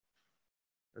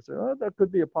 I said, oh, that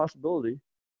could be a possibility.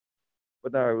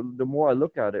 But now, the more I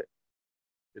look at it,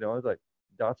 you know, it's like,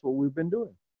 that's what we've been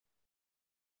doing.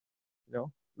 You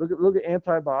know, look at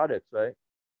antibiotics, right?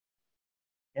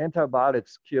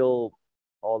 Antibiotics kill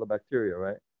all the bacteria,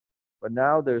 right? But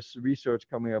now there's research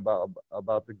coming about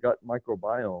the gut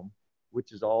microbiome,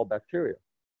 which is all bacteria.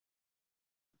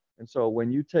 And so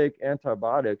when you take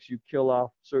antibiotics, you kill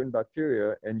off certain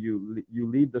bacteria and you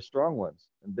leave the strong ones,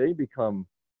 and they become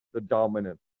the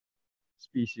dominant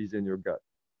species in your gut.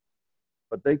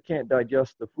 But they can't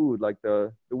digest the food like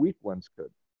the weak ones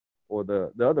could, or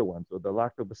the other ones, or the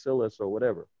lactobacillus or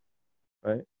whatever,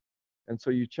 right? And so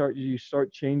you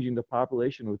start changing the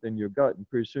population within your gut, and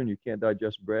pretty soon you can't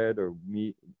digest bread or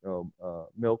meat,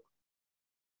 milk,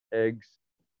 eggs.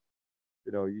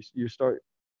 You know, you start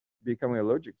becoming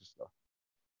allergic to stuff,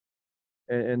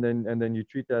 and then you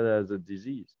treat that as a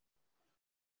disease.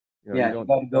 You know, Yeah, you you don't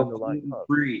got to go underlying cause.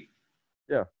 free.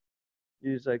 Yeah,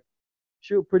 he's like,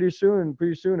 shoot, pretty soon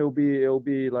it'll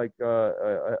be like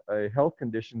a health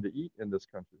condition to eat in this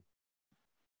country.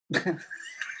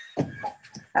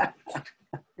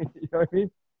 You know what I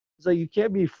mean? It's like you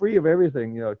can't be free of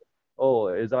everything. You know, oh,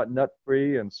 is that nut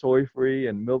free and soy free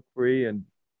and milk free and,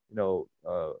 you know,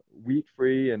 wheat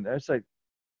free? And that's like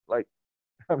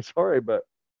I'm sorry, but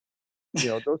you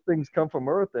know, those things come from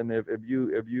Earth, and if you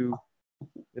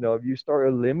start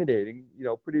eliminating, you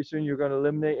know, pretty soon you're going to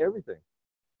eliminate everything.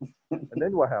 And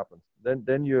then what happens?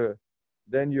 Then you're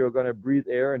going to breathe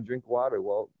air and drink water.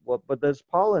 Well, but there's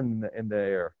pollen in the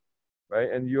air,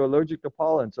 right? And you're allergic to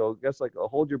pollen, so I guess like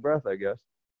hold your breath, I guess.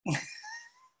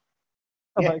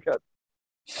 Yeah. Like at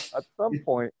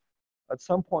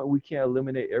some point we can't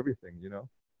eliminate everything, you know.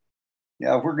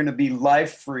 Yeah, we're going to be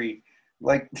life free.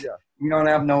 Like, Yeah, we don't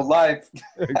have no life.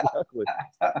 exactly.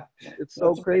 It's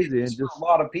so crazy, and just a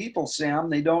lot of people, Sam,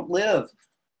 they don't live.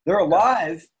 They're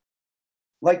alive.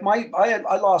 Like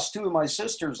I lost two of my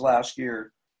sisters last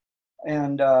year,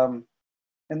 and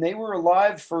they were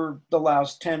alive for the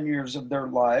last 10 years of their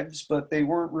lives, but they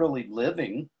weren't really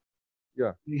living.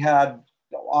 yeah, We had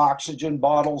oxygen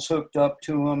bottles hooked up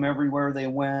to them everywhere they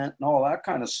went, and all that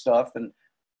kind of stuff. And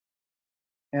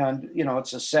you know,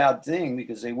 it's a sad thing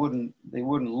because they wouldn't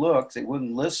look, they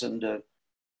wouldn't listen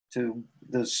to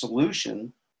the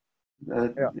solution,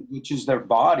 yeah, which is their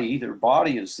body. Their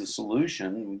body is the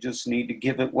solution. We just need to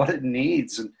give it what it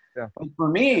needs. And yeah. for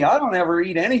me, I don't ever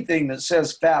eat anything that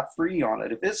says fat free on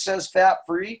it. If it says fat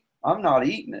free, I'm not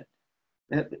eating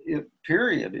it.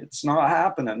 Period. It's not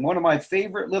happening. One of my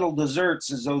favorite little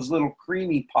desserts is those little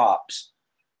creamy pops.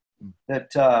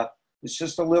 That it's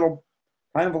just a little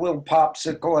kind of a little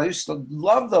popsicle. I used to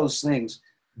love those things.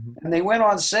 Mm-hmm. And they went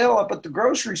on sale up at the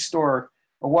grocery store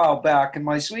a while back. And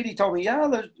my sweetie told me, yeah,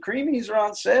 the creamies are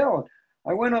on sale.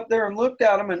 I went up there and looked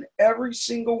at them, and every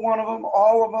single one of them,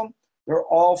 all of them, they're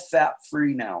all fat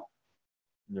free now.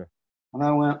 Yeah. And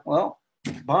I went, well,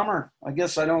 bummer. I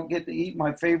guess I don't get to eat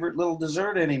my favorite little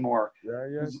dessert anymore.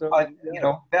 Yeah. So, you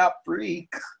know, fat free.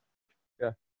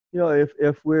 yeah. You know,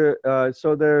 if we're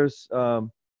so there's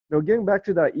you know, getting back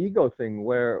to that ego thing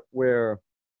where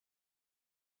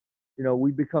you know,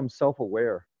 we become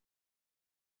self-aware.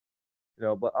 You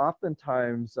know, but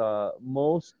oftentimes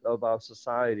most of our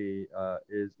society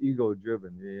is ego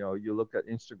driven. You know, you look at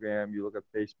Instagram, you look at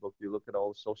Facebook, you look at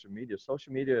all the social media.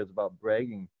 Social media is about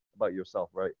bragging about yourself,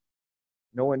 right?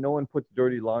 No one puts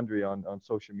dirty laundry on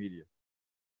social media.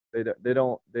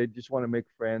 They just want to make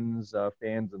friends,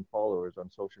 fans, and followers on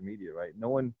social media, right? No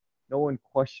one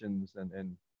questions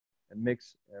and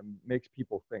makes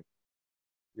people think,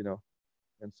 you know.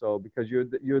 And so because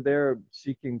you're there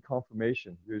seeking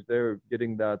confirmation, you're there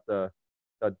getting that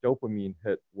dopamine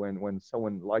hit when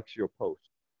someone likes your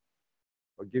post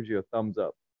or gives you a thumbs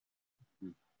up,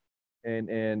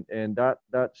 and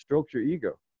that strokes your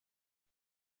ego.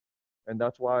 And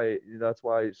that's why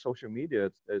social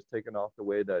media has taken off the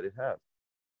way that it has,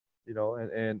 you know,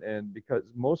 and because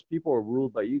most people are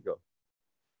ruled by ego.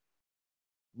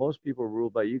 Most people are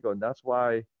ruled by ego, and that's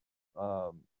why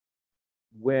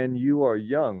when you are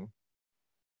young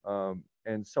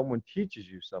and someone teaches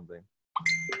you something,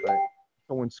 right?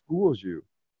 Someone schools you,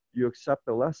 you accept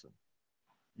the lesson.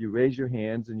 You raise your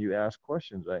hands and you ask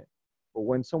questions, right? But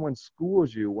when someone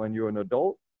schools you when you're an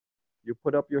adult, you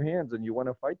put up your hands and you want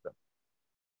to fight them,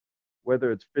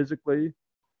 whether it's physically,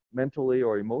 mentally,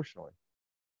 or emotionally.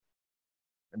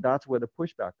 And that's where the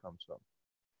pushback comes from.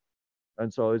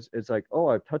 And so it's like, oh,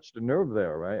 I've touched a nerve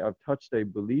there, right? I've touched a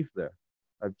belief there.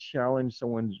 I've challenged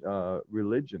someone's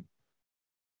religion.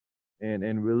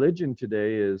 And religion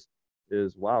today is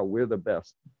wow, we're the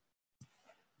best.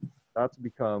 that's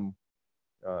become,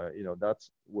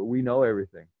 that's we know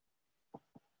everything.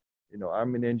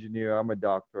 I'm an engineer, I'm a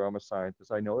doctor, I'm a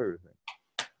scientist, I know everything.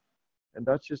 And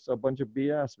that's just a bunch of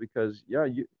BS because, yeah,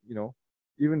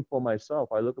 even for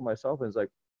myself, I look at myself and it's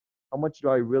like, how much do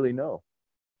I really know?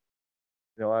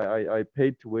 I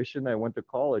paid tuition, I went to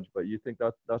college, but you think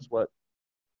that's what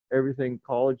everything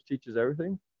college teaches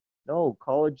everything? No,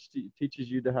 college teaches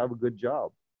you to have a good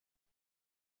job.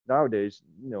 Nowadays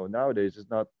it's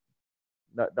not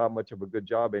that much of a good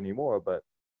job anymore, but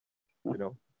you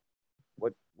know,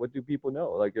 what do people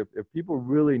know? Like if people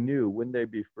really knew, wouldn't they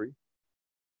be free?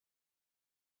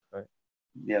 Right?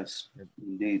 Yes, And,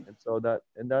 indeed. and so that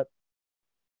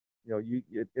you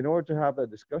in order to have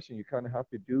that discussion, you kind of have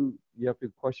to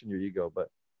question your ego. But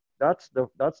that's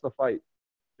the fight,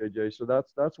 JJ. So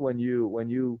that's when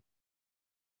you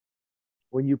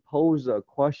pose a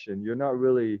question, you're not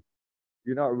really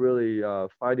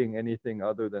fighting anything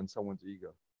other than someone's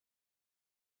ego.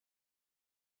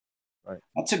 Right.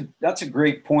 That's a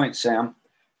great point, Sam.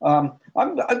 I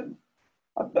want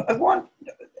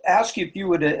to ask you if you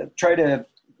would try to,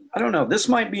 I don't know, this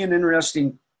might be an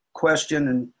interesting question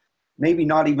and maybe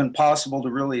not even possible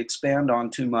to really expand on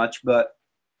too much, but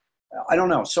I don't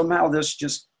know. Somehow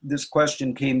this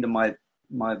question came to my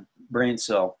brain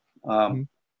cell. Mm-hmm.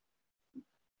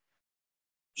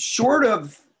 Short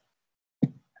of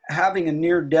having a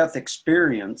near-death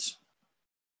experience,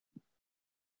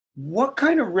 what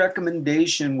kind of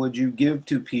recommendation would you give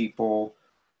to people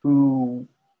who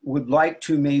would like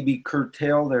to maybe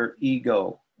curtail their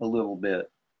ego a little bit?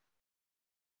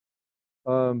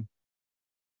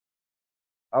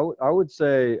 I would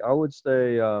say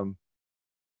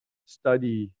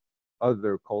study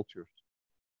other cultures.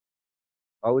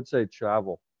 I would say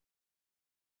travel.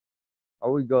 I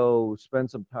would go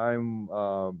spend some time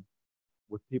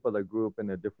with people that grew up in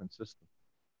a different system.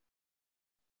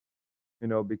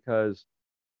 Because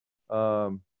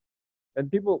um,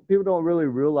 and people don't really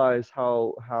realize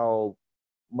how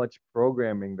much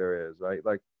programming there is, right?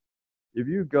 Like if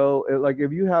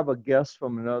you have a guest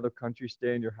from another country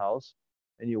stay in your house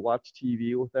and you watch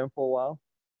TV with them for a while,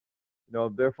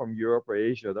 if they're from Europe or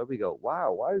Asia, they'll be go,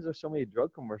 wow, why is there so many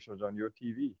drug commercials on your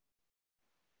TV?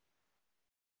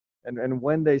 And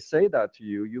when they say that to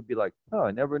you, you'll be like, oh,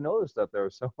 I never noticed that there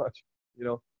was so much.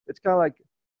 It's kind of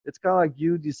like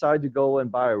you decide to go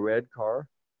and buy a red car,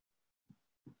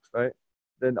 right?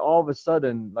 Then all of a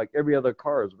sudden, like every other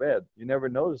car is red. You never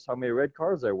noticed how many red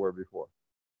cars there were before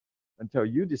until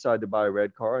you decide to buy a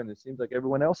red car, and it seems like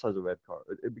everyone else has a red car.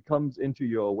 It becomes into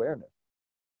your awareness.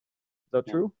 Is that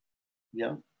true?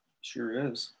 Yeah,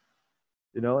 sure is.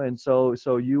 And so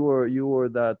you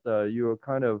were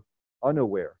kind of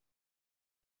unaware,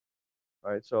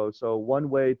 right? So one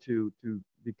way to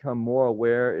become more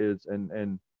aware is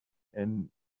and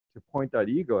to point that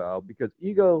ego out, because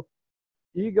ego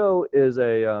is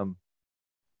a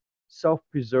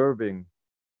self-preserving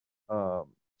um,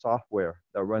 software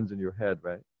that runs in your head,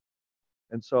 right?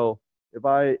 And so if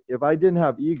I didn't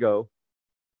have ego,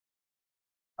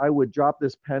 I would drop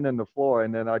this pen on the floor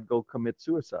and then I'd go commit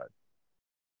suicide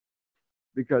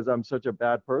because I'm such a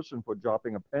bad person for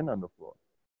dropping a pen on the floor.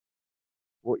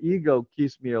 Well, ego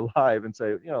keeps me alive and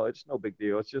say, it's no big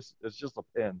deal. It's just a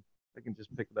pen. I can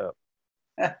just pick it up,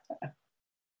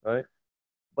 right?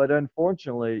 But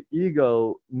unfortunately,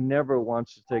 ego never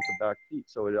wants to take a back seat,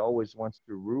 so it always wants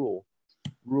to rule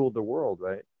the world,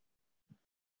 right?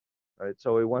 Right.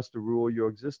 So it wants to rule your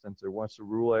existence. It wants to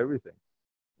rule everything.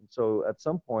 And so at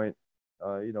some point,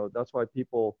 that's why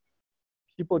people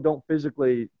don't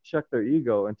physically check their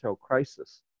ego until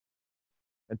crisis,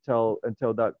 until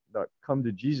that come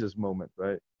to Jesus moment,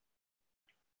 right?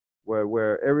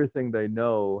 Where everything they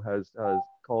know is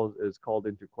called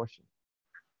into question.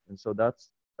 And so that's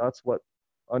what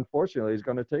unfortunately is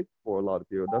going to take for a lot of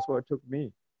people. That's what it took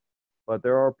me. But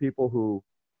there are people who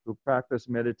practice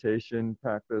meditation,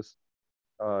 practice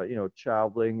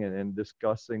traveling and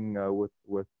discussing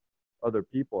with other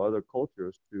people, other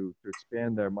cultures to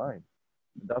expand their mind.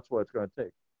 And that's what it's going to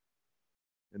take.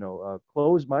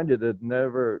 Closed-minded had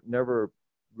never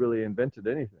really invented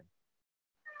anything.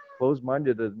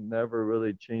 Closed-minded had never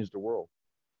really changed the world.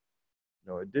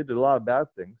 It did a lot of bad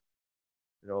things.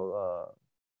 You know,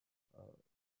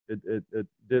 it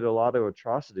did a lot of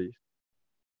atrocities.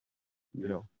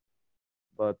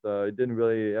 But it didn't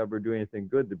really ever do anything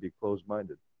good to be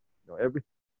closed-minded.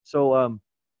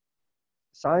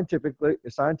 Scientifically,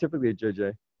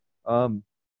 JJ,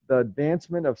 the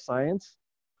advancement of science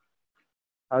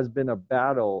has been a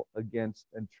battle against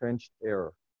entrenched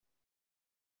error.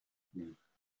 Yeah.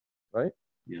 Right?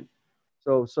 Yeah.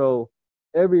 So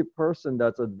every person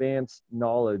that's advanced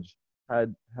knowledge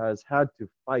has had to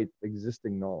fight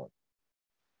existing knowledge.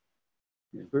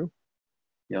 Yeah. True?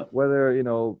 Yeah. Whether, you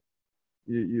know,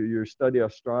 you study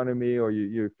astronomy or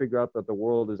you figure out that the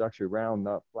world is actually round,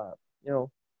 not flat. You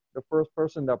know, the first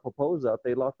person that proposed that,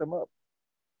 they locked them up.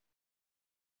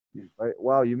 Yeah. Right?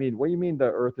 Wow, what do you mean the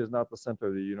Earth is not the center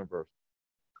of the universe?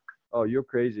 Oh, you're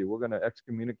crazy. We're going to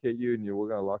excommunicate you and we're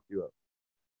going to lock you up.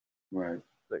 Right.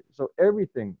 So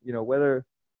everything, you know, whether,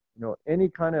 you know, any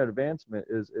kind of advancement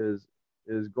is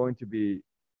going to be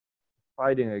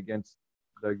fighting against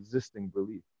the existing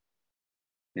belief.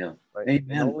 Yeah. Right?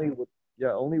 And Amen.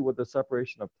 only with the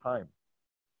separation of time.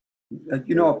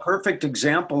 You know, a perfect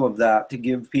example of that, to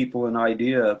give people an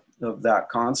idea of that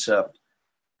concept,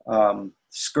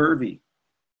 scurvy.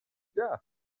 Yeah.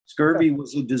 Scurvy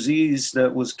was a disease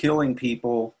that was killing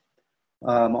people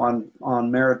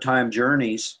on maritime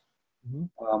journeys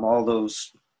all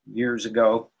those years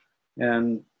ago.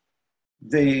 And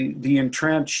the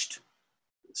entrenched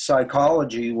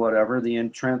psychology, whatever, the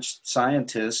entrenched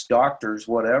scientists, doctors,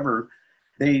 whatever,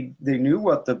 they knew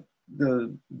what the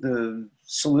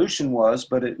solution was,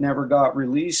 but it never got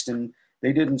released, and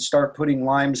they didn't start putting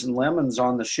limes and lemons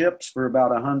on the ships for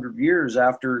about 100 years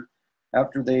after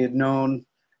they had known,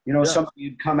 you know, somebody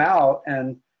had come out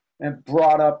and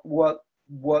brought up what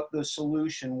the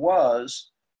solution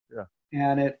was. Yeah.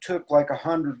 And it took like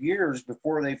 100 years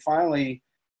before they finally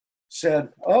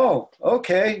said, "Oh,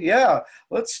 okay, yeah,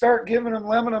 let's start giving them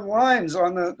lemon and limes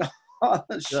on the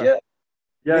ship."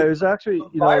 Yeah, Maybe it was actually, you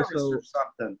know, virus so or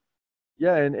something.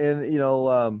 yeah, and you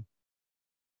know,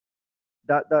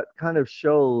 that kind of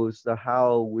shows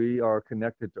how we are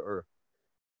connected to Earth,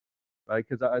 right?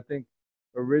 Because I think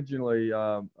originally,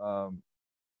 I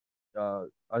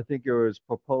think it was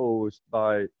proposed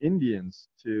by Indians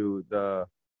to the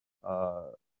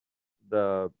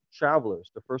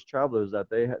travelers, the first travelers, that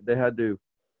they had to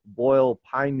boil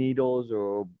pine needles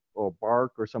or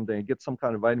bark or something and get some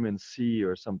kind of vitamin C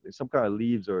or something, some kind of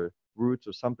leaves or roots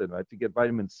or something, right, to get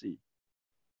vitamin C,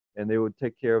 and they would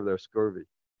take care of their scurvy.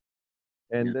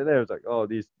 And then there was like, oh,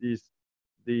 these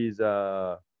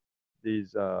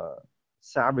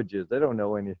savages, they don't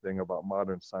know anything about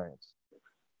modern science.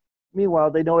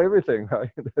 Meanwhile, they know everything,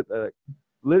 right?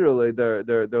 Literally,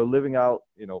 they're living out,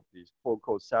 you know, these quote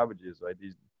unquote savages, right?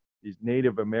 These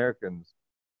Native Americans,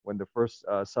 when the first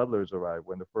settlers arrived,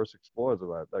 when the first explorers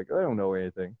arrived, like they don't know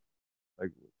anything.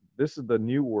 Like, this is the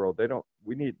new world. They're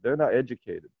not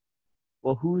educated.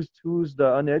 Well, who's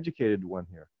the uneducated one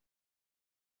here?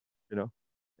 You know,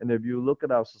 and if you look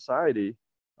at our society,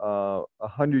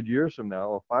 100 years from now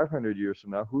or 500 years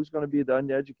from now, who's going to be the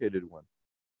uneducated one?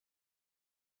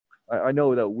 I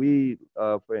know that we,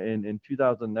 in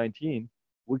 2019,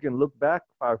 we can look back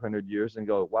 500 years and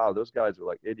go, wow, those guys were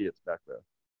like idiots back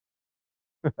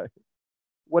then.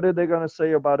 What are they going to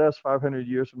say about us 500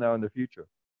 years from now in the future?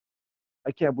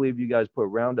 I can't believe you guys put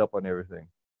Roundup on everything,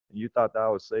 and you thought that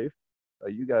was safe.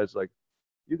 You guys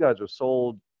were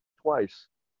sold twice.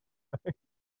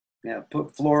 Yeah,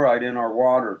 put fluoride in our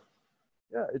water.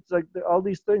 Yeah, it's like all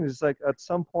these things. It's like at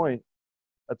some point,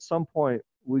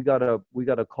 we gotta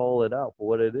call it out for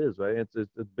what it is, right? It's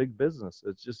big business.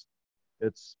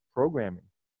 It's programming.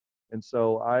 And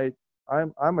so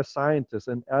I'm a scientist,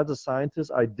 and as a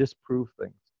scientist, I disprove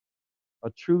things. A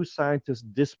true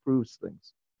scientist disproves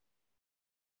things,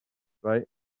 right?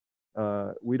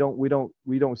 We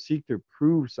don't seek to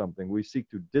prove something. We seek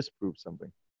to disprove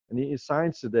something. And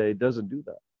science today doesn't do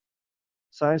that.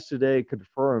 Science today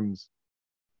confirms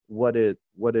what it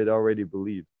already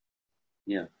believed.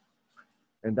 Yeah.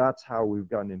 And that's how we've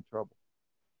gotten in trouble,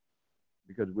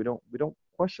 because we don't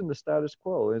question the status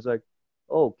quo. It's like,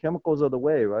 oh, chemicals are the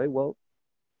way, right? Well,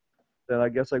 then I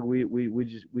guess like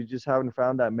we just haven't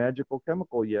found that magical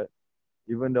chemical yet,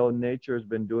 even though nature has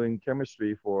been doing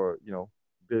chemistry for, you know,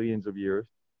 billions of years,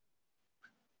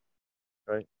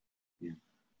 right? Yeah.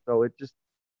 So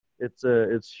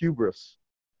it's hubris.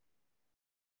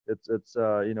 It's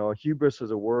you know, hubris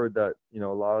is a word that, you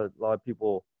know, a lot of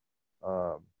people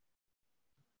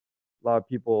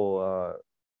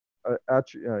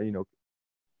you know,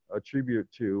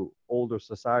 attribute to older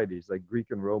societies like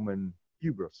Greek and Roman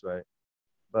hubris, right?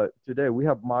 But today we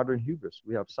have modern hubris.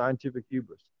 We have scientific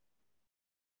hubris.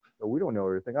 So we don't know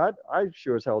everything. I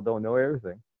sure as hell don't know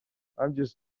everything. I'm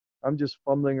just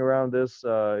fumbling around this,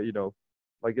 you know,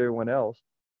 like everyone else.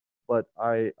 But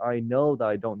I know that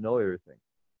I don't know everything,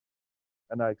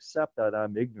 and I accept that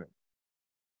I'm ignorant.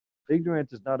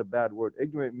 Ignorant is not a bad word.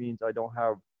 Ignorant means I don't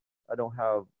have,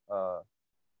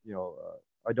 you know,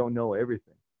 I don't know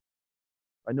everything.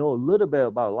 I know a little bit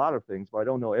about a lot of things, but I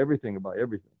don't know everything about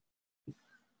everything.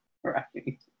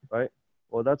 Right. right?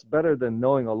 Well, that's better than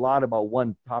knowing a lot about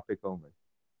one topic only,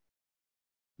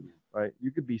 right?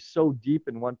 You could be so deep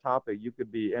in one topic. You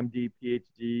could be MD,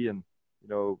 PhD, and, you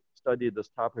know, study this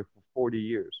topic for 40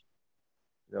 years.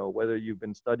 You know, whether you've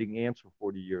been studying ants for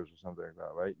 40 years or something like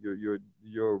that, right?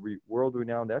 You're a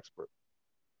world-renowned expert.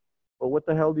 But what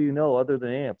the hell do you know other than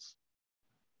ants?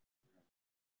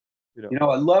 You know,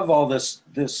 I love all this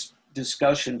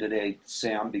discussion today,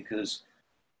 Sam, because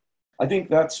I think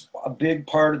that's a big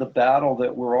part of the battle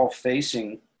that we're all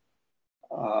facing,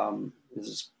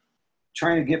 is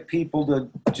trying to get people to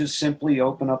just simply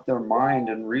open up their mind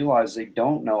and realize they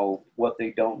don't know what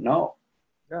they don't know.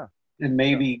 Yeah. And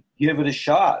maybe give it a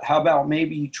shot. How about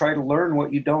maybe you try to learn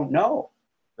what you don't know?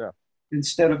 Yeah.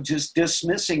 Instead of just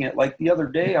dismissing it. Like the other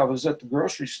day, I was at the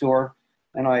grocery store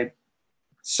and I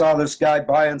saw this guy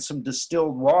buying some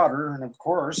distilled water. And of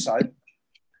course,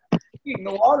 being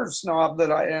the water snob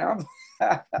that I am,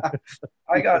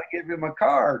 I got to give him a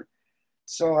card.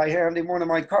 So I handed him one of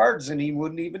my cards and he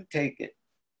wouldn't even take it.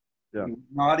 Yeah. He would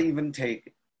not even take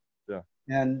it. Yeah.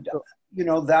 And, you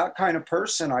know, that kind of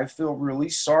person, I feel really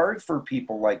sorry for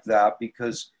people like that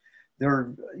because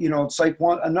they're, you know, it's like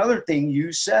another thing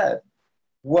you said.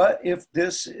 What if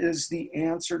this is the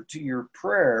answer to your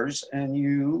prayers and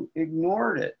you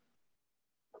ignored it?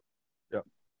 Yeah.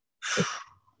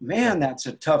 Man, that's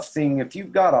a tough thing. If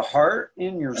you've got a heart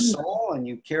in your soul and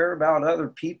you care about other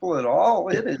people at all,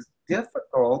 it is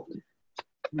difficult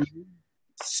to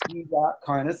see that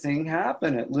kind of thing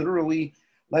happen. It literally,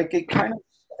 like it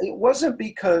wasn't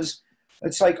because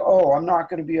it's like, oh, I'm not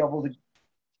going to be able to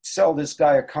sell this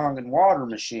guy a Kangen water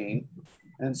machine.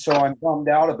 And so I'm bummed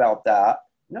out about that.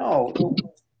 No,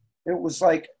 it was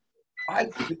like, I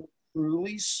feel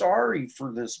truly sorry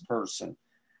for this person.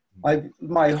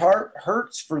 My heart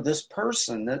hurts for this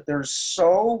person that they're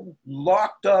so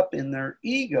locked up in their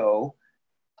ego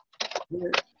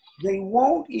that they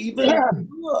won't even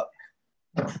look.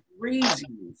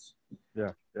 Craziness.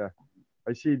 Yeah, yeah.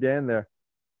 I see Dan there.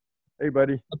 Hey,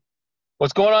 buddy.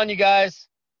 What's going on, you guys?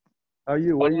 How are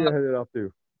you? Where are you headed off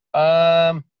to?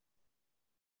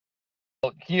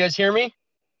 Can you guys hear me?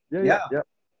 Yeah.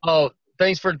 Oh,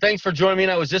 thanks for joining me.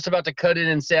 And I was just about to cut in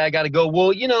and say I got to go.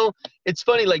 Well, you know, it's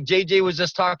funny. Like JJ was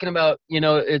just talking about. You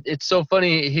know, it's so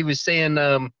funny. He was saying,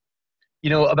 you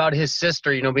know, about his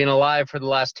sister. You know, being alive for the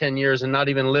last 10 years and not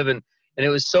even living. And it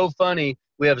was so funny.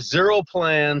 We have zero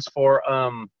plans for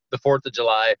the 4th of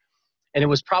July, and it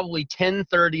was probably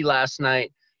 10:30 last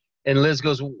night. And Liz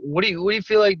goes, "What do you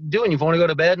feel like doing? You want to go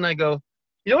to bed?" And I go,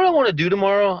 "You know what I want to do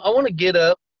tomorrow? I want to get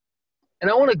up and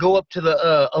I want to go up to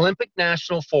the Olympic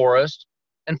National Forest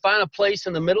and find a place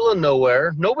in the middle of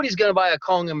nowhere. Nobody's going to buy a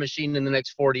Conga machine in the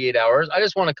next 48 hours. I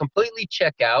just want to completely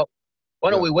check out. Why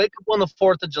don't we wake up on the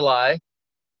 4th of July,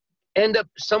 end up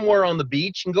somewhere on the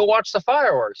beach, and go watch the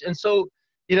fireworks?" And so,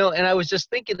 you know, and I was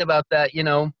just thinking about that, you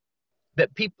know,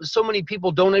 that so many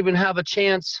people don't even have a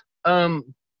chance,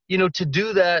 you know, to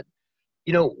do that,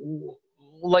 you know,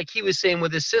 like he was saying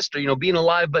with his sister, you know, being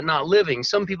alive but not living.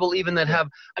 Some people even that have,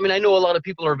 I mean, I know a lot of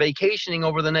people are vacationing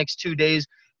over the next 2 days,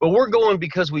 but we're going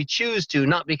because we choose to,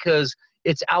 not because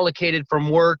it's allocated from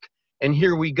work and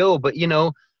here we go. But, you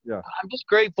know, I'm just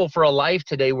grateful for a life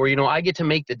today where, you know, I get to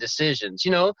make the decisions, you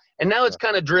know, and now it's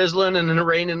kind of drizzling and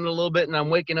raining a little bit. And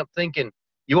I'm waking up thinking,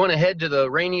 you want to head to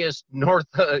the rainiest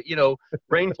you know,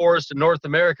 rainforest in North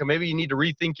America, maybe you need to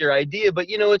rethink your idea. But,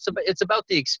 you know, it's about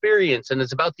the experience and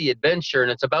it's about the adventure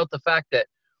and it's about the fact that,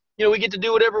 you know, we get to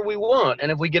do whatever we want.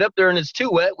 And if we get up there and it's too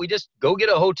wet, we just go get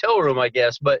a hotel room, I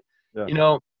guess. But, you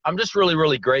know, I'm just really,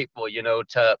 really grateful, you know,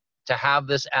 to have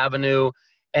this avenue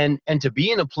and to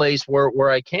be in a place where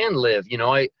I can live. You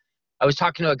know, I was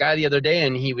talking to a guy the other day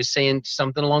and he was saying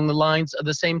something along the lines of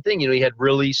the same thing. You know, he had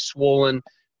really swollen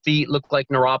feet, looked like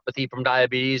neuropathy from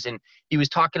diabetes, and he was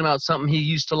talking about something he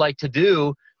used to like to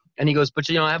do, and he goes, but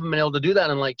you know, I haven't been able to do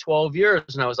that in like 12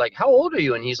 years. And I was like, how old are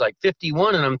you? And he's like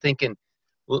 51. And I'm thinking,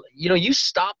 well, you know, you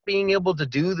stopped being able to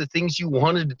do the things you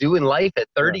wanted to do in life at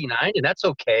 39, and that's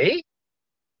okay.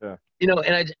 You know,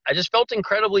 and I just felt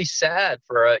incredibly sad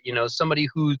for you know, somebody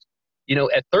who's, you know,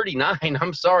 at 39,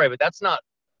 I'm sorry, but that's not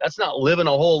living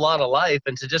a whole lot of life.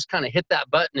 And to just kind of hit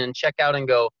that button and check out and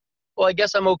go, well, I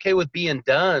guess I'm okay with being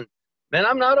done. Man,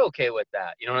 I'm not okay with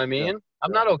that. You know what I mean?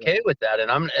 I'm not okay with that.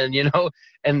 And you know,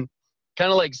 and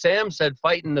kind of like Sam said,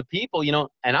 fighting the people, you know,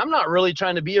 and I'm not really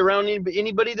trying to be around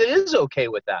anybody that is okay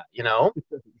with that, you know?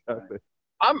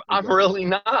 I'm really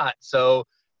not. So,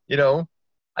 you know,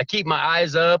 I keep my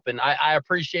eyes up and I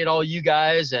appreciate all you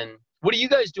guys. And what are you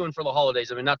guys doing for the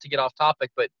holidays? I mean, not to get off topic,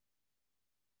 but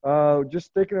just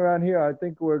sticking around here. I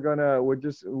think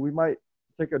we might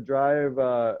take a drive.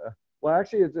 Well,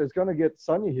 actually, it's going to get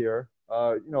sunny here.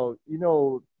 Summer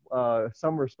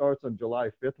starts on July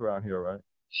 5th around here, right?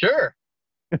 Sure.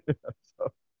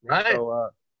 So, Right.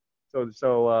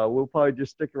 so we'll probably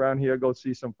just stick around here, go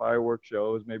see some fireworks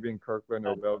shows, maybe in Kirkland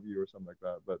or Bellevue or something like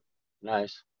that. But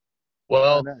nice.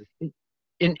 Well, nice.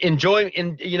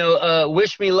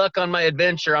 Wish me luck on my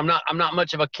adventure. I'm not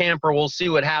much of a camper. We'll see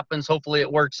what happens. Hopefully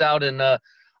it works out. And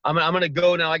I'm gonna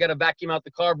go now. I gotta vacuum out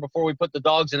the car before we put the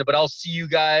dogs in it. But I'll see you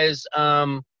guys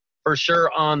for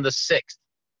sure on the 6th.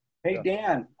 Hey,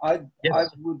 Dan, I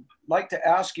would like to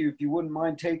ask you if you wouldn't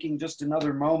mind taking just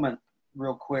another moment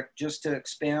real quick, just to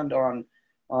expand on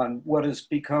what has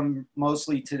become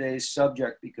mostly today's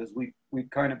subject, because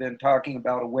we've kind of been talking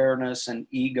about awareness and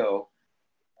ego.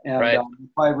 And right.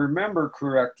 If I remember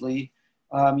correctly,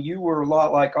 you were a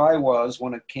lot like I was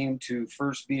when it came to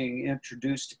first being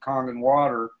introduced to Kangen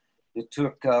water. It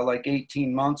took like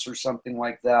 18 months or something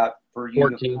like that for you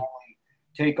 14. to finally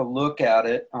take a look at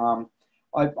it.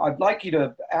 I'd like you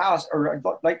to ask, or I'd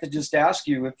like to just ask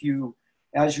you if you,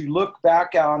 as you look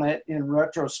back on it in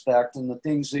retrospect and the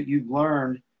things that you've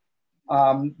learned,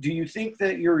 do you think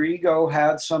that your ego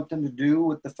had something to do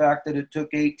with the fact that it took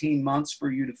 18 months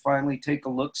for you to finally take a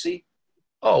look-see?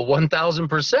 Oh,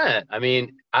 1,000%. I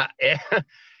mean,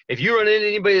 if you run into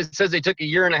anybody that says they took 1.5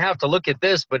 years to look at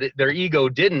this, but their ego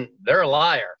didn't, they're a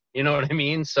liar. You know what I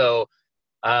mean? So,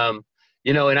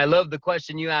 and I love the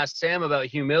question you asked Sam about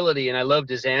humility, and I loved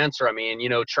his answer. I mean,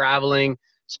 traveling,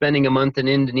 spending a month in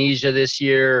Indonesia this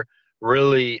year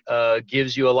really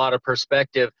gives you a lot of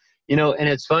perspective. And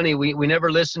it's funny, we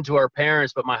never listened to our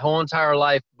parents, but my whole entire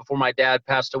life before my dad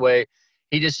passed away,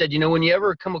 he just said, when you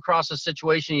ever come across a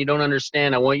situation you don't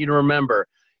understand, I want you to remember,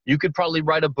 you could probably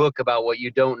write a book about what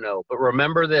you don't know, but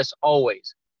remember this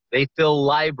always, they fill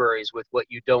libraries with what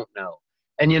you don't know.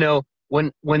 And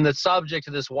when the subject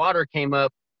of this water came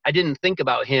up, I didn't think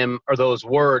about him or those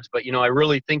words, but I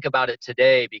really think about it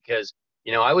today because,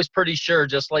 I was pretty sure,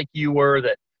 just like you were,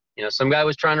 that some guy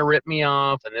was trying to rip me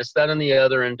off and this, that, and the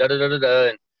other, and da-da-da-da-da.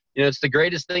 And, it's the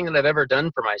greatest thing that I've ever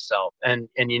done for myself. And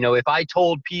if I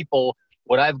told people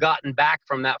what I've gotten back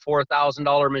from that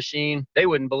 $4,000 machine, they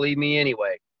wouldn't believe me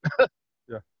anyway.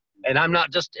 Yeah. And I'm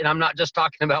not just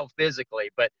talking about physically,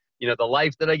 but, the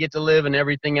life that I get to live and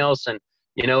everything else. And,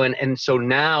 and so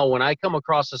now when I come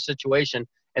across a situation,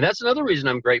 and that's another reason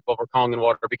I'm grateful for Kangen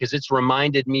water, because it's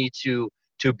reminded me to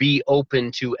be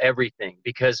open to everything,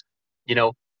 because,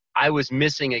 I was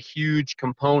missing a huge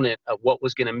component of what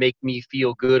was going to make me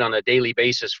feel good on a daily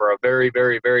basis for a very,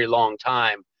 very, very long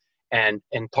time. And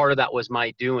part of that was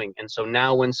my doing. And so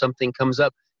now when something comes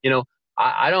up,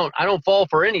 I don't fall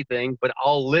for anything, but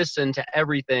I'll listen to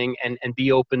everything and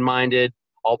be open-minded.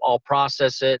 I'll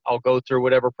process it. I'll go through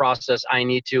whatever process I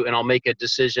need to, and I'll make a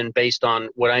decision based on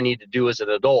what I need to do as an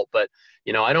adult. But,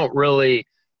 I don't really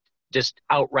just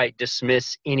outright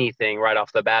dismiss anything right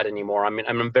off the bat anymore. I mean,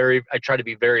 I try to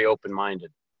be very open-minded.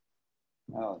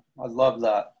 Oh, I love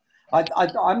that.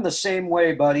 I'm the same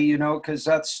way, buddy, because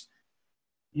that's,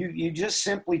 you just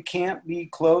simply can't be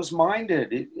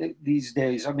closed-minded these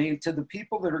days. I mean, to the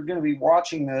people that are going to be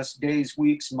watching this days,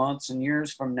 weeks, months, and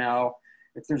years from now,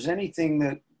 if there's anything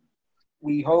that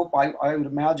we hope, I would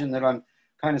imagine that I'm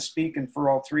kind of speaking for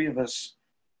all three of us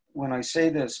when I say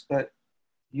this, but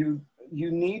you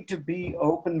need to be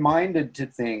open-minded to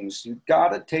things. You've got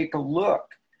to take a look.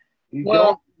 You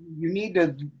need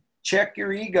to check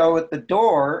your ego at the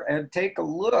door and take a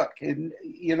look. And,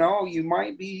 you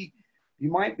might be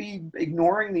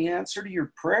ignoring the answer to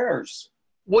your prayers.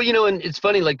 Well, and it's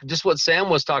funny, like just what Sam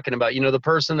was talking about, the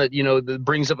person that, that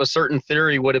brings up a certain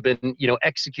theory would have been,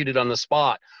 executed on the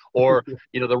spot. Or,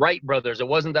 the Wright brothers. It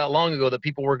wasn't that long ago that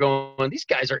people were going, these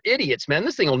guys are idiots, man.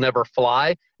 This thing will never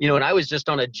fly. And I was just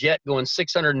on a jet going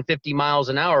 650 miles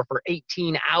an hour for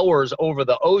 18 hours over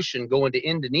the ocean going to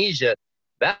Indonesia.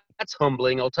 That's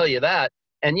humbling, I'll tell you that.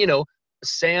 And,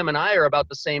 Sam and I are about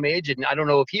the same age. And I don't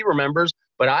know if he remembers,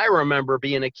 but I remember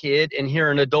being a kid and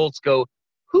hearing adults go,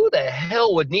 who the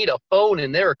hell would need a phone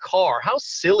in their car? How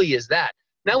silly is that?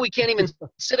 Now we can't even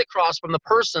sit across from the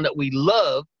person that we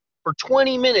love for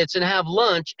 20 minutes and have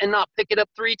lunch and not pick it up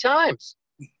 3 times.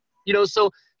 So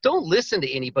don't listen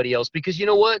to anybody else, because you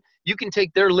know what? You can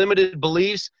take their limited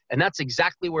beliefs and that's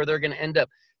exactly where they're going to end up.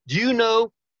 Do you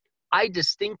know, I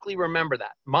distinctly remember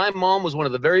that. My mom was one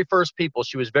of the very first people.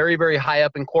 She was very, very high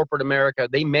up in corporate America.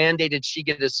 They mandated she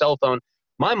get a cell phone.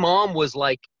 My mom was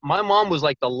like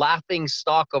the laughing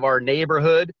stock of our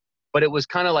neighborhood, but it was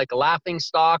kind of like a laughing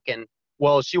stock. And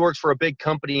well, she works for a big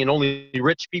company and only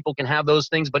rich people can have those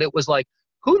things. But it was like,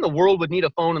 who in the world would need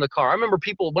a phone in the car? I remember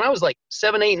people, when I was like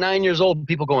 7, 8, 9 years old,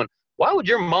 people going, why would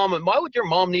your mom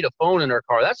need a phone in her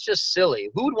car? That's just silly.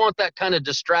 Who would want that kind of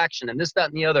distraction and this, that,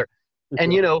 and the other?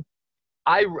 And, you know,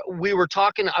 I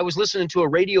was listening to a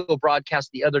radio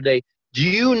broadcast the other day. Do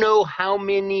you know how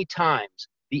many times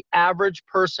the average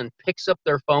person picks up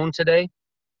their phone today?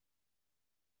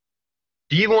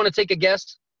 Do you even want to take a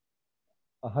guess?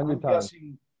 100 times.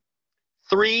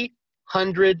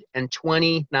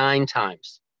 329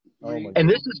 times. Oh my And God.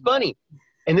 this is funny.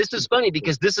 And this is funny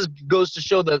because goes to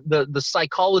show the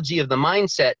psychology of the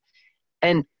mindset.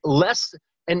 And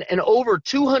over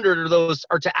 200 of those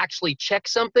are to actually check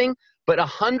something, but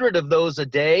 100 of those a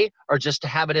day are just to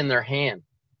have it in their hand.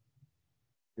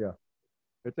 Yeah,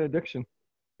 it's an addiction.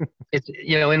 It's,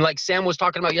 you know, and like Sam was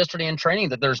talking about yesterday in training,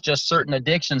 that there's just certain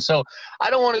addictions. So I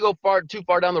don't want to go too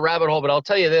far down the rabbit hole, but I'll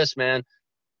tell you this, man,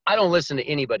 I don't listen to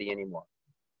anybody anymore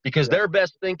because their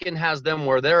best thinking has them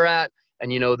where they're at.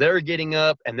 And, you know, they're getting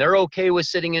up and they're okay with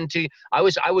sitting into, I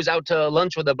was out to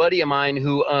lunch with a buddy of mine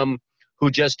who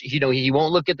just, you know, he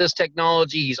won't look at this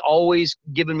technology. He's always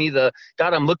giving me God,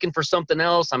 I'm looking for something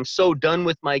else. I'm so done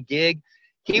with my gig.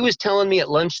 He was telling me at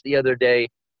lunch the other day,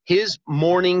 his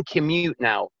morning commute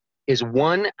now is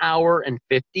 1 hour and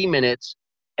 50 minutes.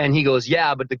 And he goes,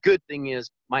 yeah, but the good thing is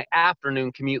my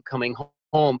afternoon commute coming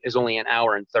home is only 1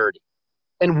 hour and 30.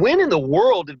 And when in the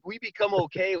world did we become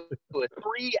okay with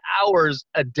 3 hours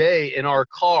a day in our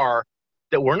car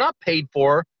that we're not paid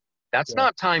for? That's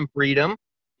not time freedom.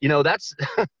 You know, that's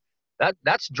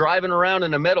driving around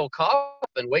in a metal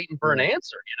coffin waiting for an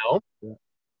answer, you know? Yeah.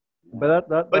 But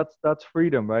that's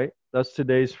freedom, right? That's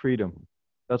today's freedom.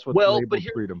 That's what's labeled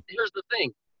freedom. Here's the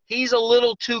thing. He's a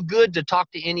little too good to talk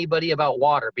to anybody about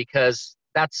water because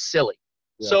that's silly.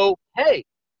 Yeah. So, hey,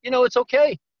 you know, it's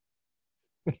okay.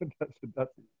 that's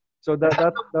what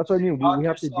I mean. We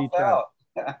have to detach.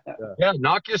 Yeah,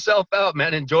 knock yourself out,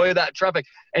 man. Enjoy that traffic.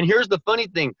 And here's the funny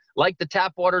thing. Like the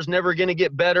tap water's never going to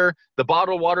get better. The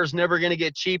bottled water's never going to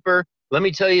get cheaper. Let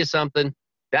me tell you something.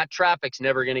 That traffic's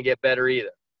never going to get better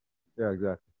either. Yeah,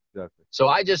 exactly. So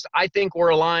I think we're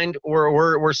aligned.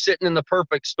 We're sitting in the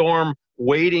perfect storm,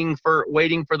 waiting for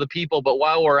the people. But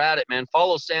while we're at it, man,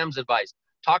 follow Sam's advice.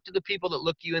 Talk to the people that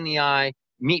look you in the eye.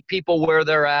 Meet people where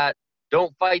they're at.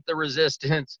 Don't fight the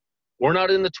resistance. We're not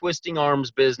in the twisting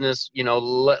arms business. You know,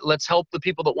 let's help the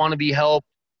people that want to be helped.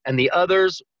 And the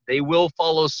others, they will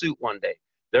follow suit one day.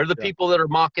 They're the people that are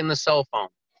mocking the cell phone.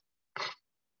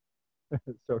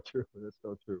 It's so true. That's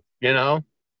so true. You know?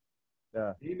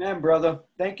 Yeah. Amen, brother.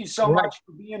 Thank you so much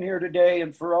for being here today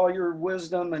and for all your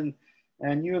wisdom. And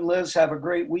you and Liz have a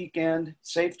great weekend.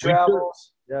 Safe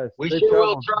travels. Yes. We sure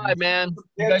will try, man.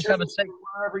 You guys have a safe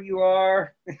wherever you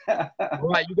are. All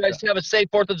right. You guys have a safe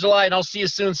 4th of July, and I'll see you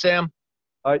soon, Sam.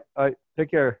 All right.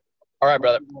 Take care. All right,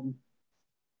 brother.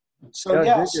 So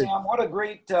Sam, what a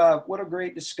great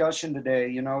discussion today.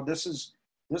 You know, this is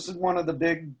one of the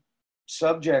big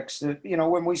subjects that, you know,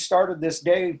 when we started this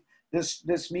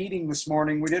meeting this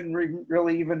morning, we didn't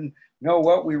really even know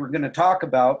what we were going to talk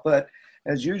about, but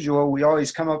as usual, we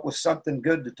always come up with something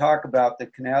good to talk about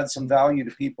that can add some value to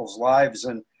people's lives.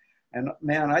 And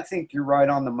man, I think you're right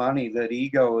on the money that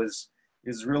ego is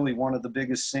really one of the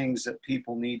biggest things that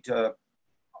people need to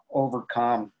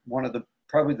overcome.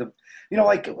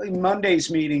 Like in Monday's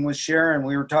meeting with Sharon,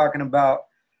 we were talking about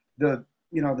the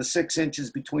 6 inches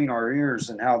between our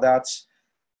ears and how that's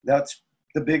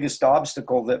the biggest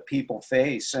obstacle that people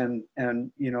face. And,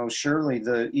 you know, surely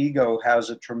the ego has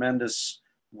a tremendous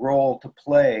role to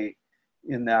play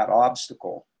in that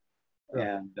obstacle.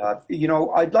 And, you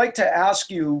know, I'd like to ask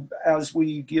you as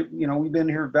we get, you know, we've been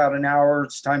here about an hour,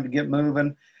 it's time to get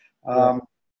moving.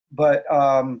 But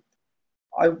I'm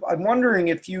wondering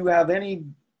if you have any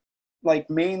like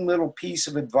main little piece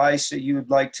of advice that you would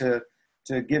like to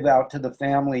give out to the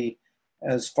family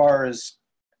as far as,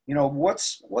 you know,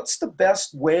 what's the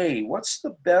best way? What's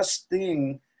the best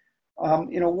thing?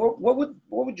 You know, what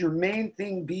would your main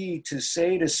thing be to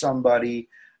say to somebody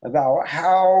about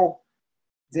how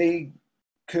they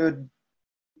could,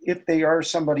 if they are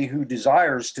somebody who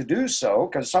desires to do so,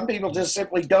 because some people just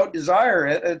simply don't desire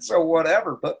it, and so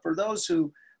whatever. But for those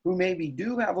who maybe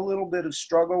do have a little bit of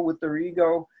struggle with their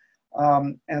ego,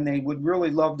 and they would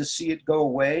really love to see it go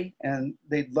away, and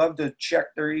they'd love to check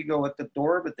their ego at the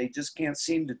door, but they just can't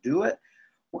seem to do it.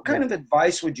 What kind of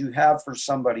advice would you have for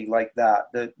somebody like that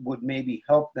would maybe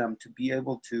help them to be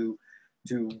able to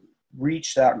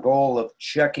reach that goal of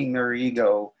checking their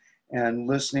ego and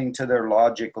listening to their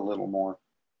logic a little more?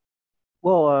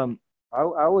 Well,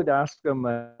 I would ask them,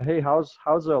 hey, how's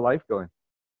their life going?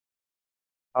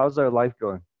 How's their life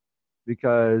going?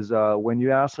 Because when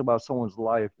you ask about someone's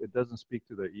life, it doesn't speak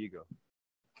to their ego.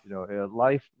 You know,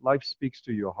 life speaks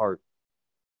to your heart.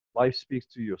 Life speaks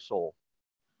to your soul.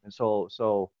 And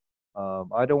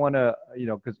I don't want to,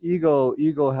 because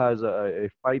ego has a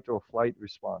fight or flight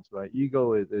response, right?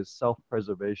 Ego is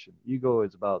self-preservation. Ego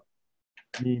is about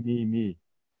me.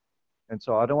 And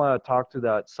so I don't want to talk to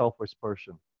that selfish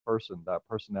person, that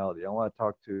personality. I want to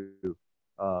talk to,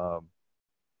 um,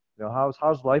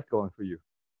 how's life going for you?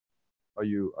 Are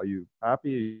you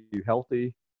happy? Are you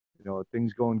healthy? Are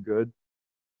things going good?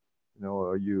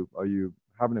 Are you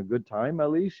having a good time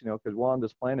at least? Because we're on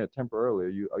this planet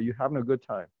temporarily. Are you having a good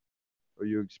time? Are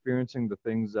you experiencing the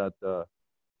things that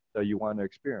you want to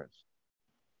experience?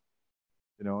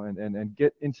 And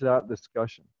get into that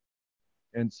discussion.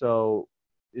 And so,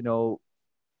 you know,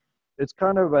 it's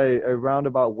kind of a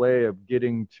roundabout way of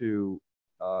getting to,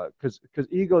 because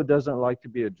ego doesn't like to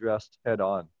be addressed head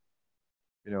on.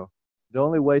 The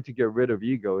only way to get rid of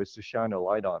ego is to shine a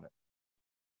light on it.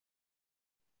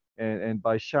 And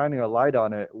by shining a light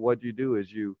on it, what you do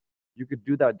is you could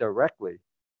do that directly,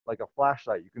 like a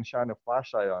flashlight. You can shine a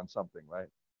flashlight on something, right?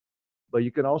 But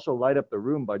you can also light up the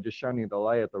room by just shining the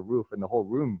light at the roof, and the whole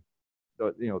room,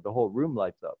 the whole room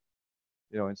lights up.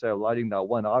 Instead of lighting that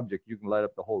one object, you can light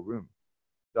up the whole room.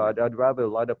 So I'd rather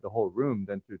light up the whole room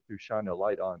than to shine a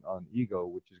light on ego,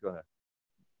 which is going to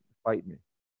fight me.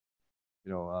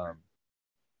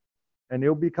 And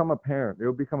it'll become apparent.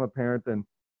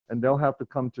 And they'll have to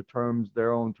come to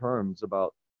their own terms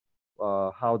about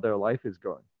how their life is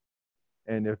going,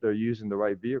 and if they're using the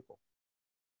right vehicle.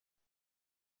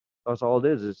 That's all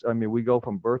it is. We go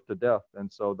from birth to death,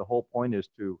 and so the whole point is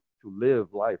to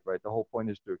live life, right? The whole point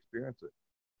is to experience it.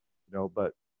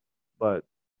 But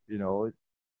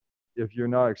if you're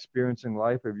not experiencing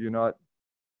life, if you're not,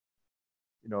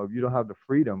 if you don't have the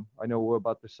freedom. I know we're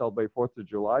about to celebrate 4th of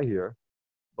July here,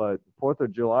 but 4th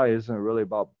of July isn't really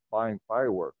about buying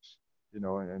fireworks,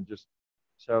 and just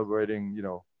celebrating,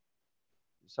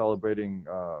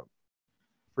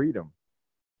 freedom.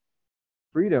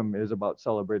 Freedom is about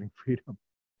celebrating freedom.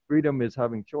 Freedom is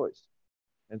having choice.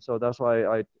 And so that's why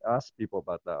I ask people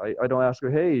about that. I don't ask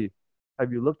her, hey,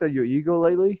 have you looked at your ego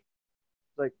lately?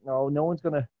 It's like, no one's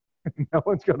gonna, no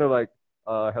one's gonna like,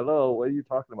 hello, what are you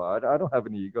talking about? I don't have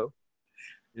any ego.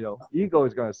 Ego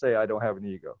is gonna say I don't have an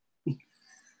ego.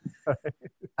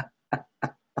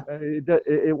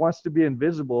 It wants to be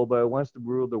invisible, but it wants to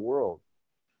rule the world.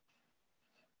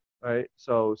 Right?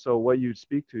 So what you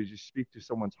speak to is you speak to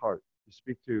someone's heart. You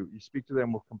speak to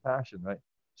them with compassion, right?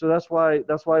 So that's why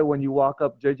when you walk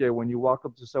up, JJ, when you walk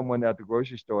up to someone at the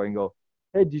grocery store and go,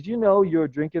 hey, did you know you're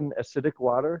drinking acidic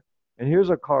water? And here's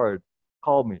a card.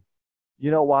 Call me. You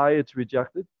know why it's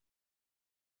rejected?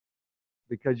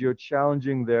 Because you're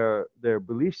challenging their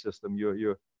belief system.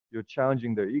 You're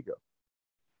challenging their ego,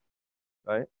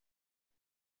 right?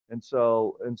 And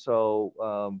so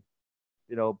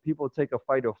people take a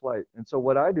fight or flight. And so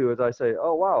what I do is I say,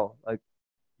 oh wow, like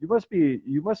you must be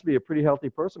a pretty healthy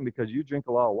person because you drink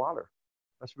a lot of water.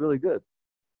 That's really good,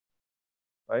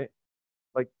 right?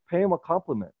 Like pay him a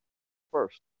compliment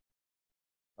first.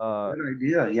 Good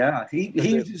idea. Yeah,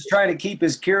 he's just trying to keep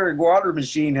his Keurig water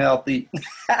machine healthy.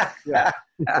 yeah.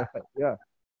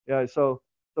 So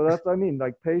that's what I mean.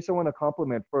 Like pay someone a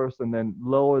compliment first, and then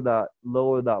lower that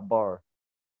bar.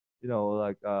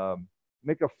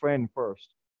 Make a friend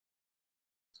first.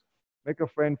 Make a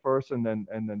friend first, and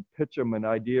then pitch them an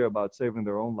idea about saving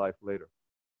their own life later.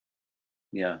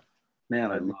 Yeah,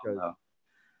 man, I love that.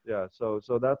 Yeah, so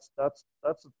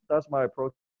that's my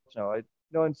approach now.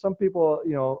 And some people,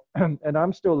 and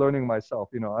I'm still learning myself.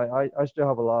 I still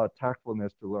have a lot of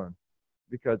tactfulness to learn,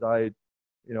 because as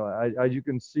you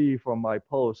can see from my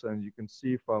posts, and you can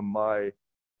see from my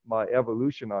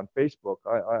evolution on Facebook,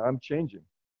 I'm changing.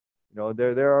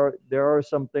 There are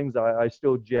some things I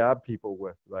still jab people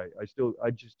with, right?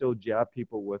 I just still jab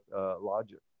people with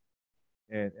logic,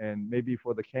 and maybe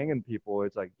for the Kangen people,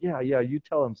 it's like, yeah, you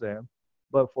tell them, Sam.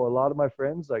 But for a lot of my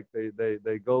friends, like they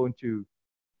curl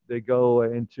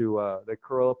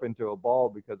up into a ball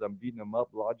because I'm beating them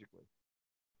up logically.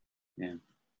 Yeah.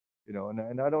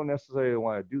 And I don't necessarily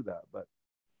want to do that, but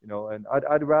and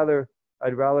I'd rather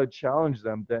challenge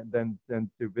them than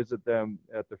to visit them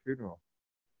at the funeral.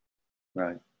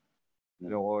 Right.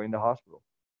 Or in the hospital.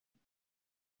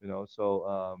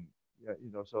 So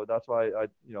so that's why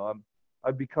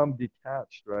I've become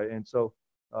detached, right? And so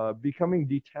becoming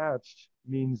detached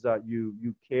means that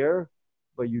you care,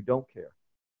 but you don't care.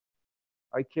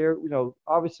 I care,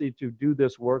 obviously, to do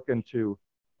this work and to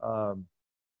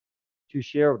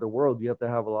share with the world, you have to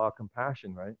have a lot of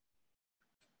compassion, right?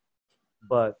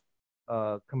 But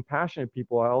compassionate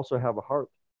people, I also have a heart,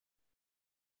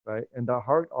 right? And that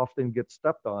heart often gets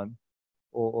stepped on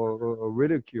or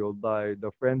ridiculed by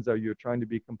the friends that you're trying to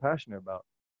be compassionate about.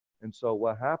 And so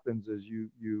what happens is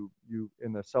you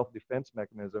in a self-defense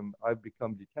mechanism, I've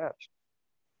become detached.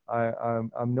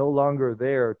 I'm no longer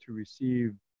there to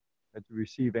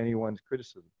receive anyone's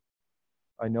criticism.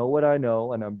 I know what I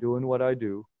know, and I'm doing what I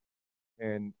do.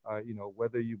 And you know,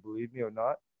 whether you believe me or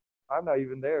not, I'm not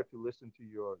even there to listen to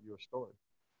your story.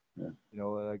 Yeah. You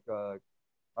know, like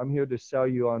I'm here to sell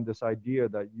you on this idea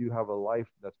that you have a life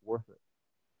that's worth it.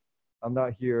 I'm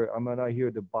not here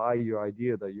to buy your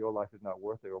idea that your life is not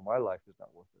worth it or my life is not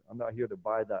worth it. I'm not here to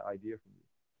buy that idea from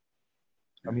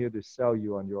you. I'm here to sell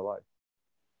you on your life.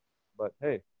 But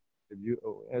hey,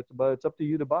 it's up to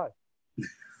you to buy.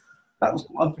 I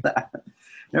love that.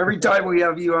 Every time we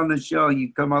have you on the show,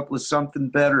 you come up with something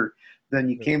better than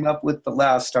you came up with the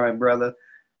last time, brother.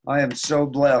 I am so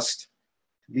blessed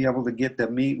to be able to get to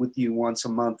meet with you once a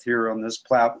month here on this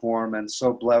platform, and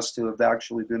so blessed to have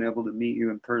actually been able to meet you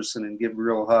in person and give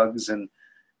real hugs and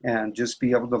just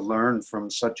be able to learn from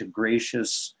such a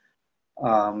gracious,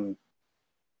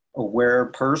 aware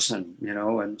person, you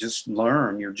know, and just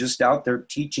learn. You're just out there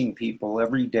teaching people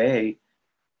every day.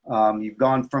 You've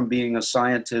gone from being a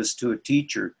scientist to a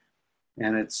teacher,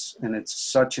 and it's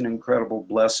such an incredible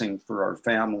blessing for our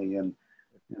family. And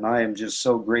I am just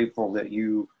so grateful that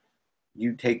you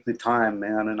take the time,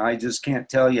 man. And I just can't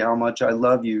tell you how much I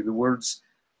love you. The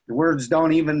words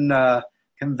don't even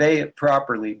convey it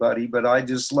properly, buddy, but I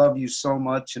just love you so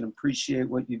much and appreciate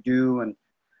what you do. And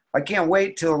I can't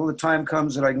wait till the time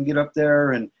comes that I can get up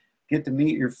there and get to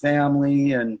meet your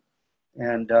family and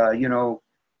you know,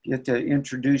 get to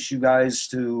introduce you guys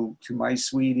to my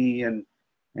sweetie and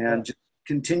just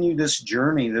continue this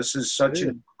journey. This is such an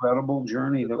incredible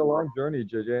journey. It's a long journey,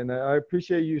 JJ, and I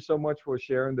appreciate you so much for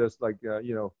sharing this. Like,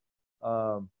 you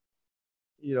know,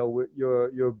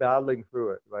 you're battling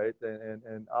through it, right?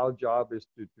 And our job is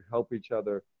to help each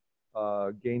other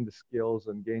gain the skills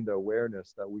and gain the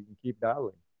awareness that we can keep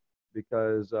battling,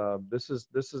 because this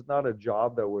is not a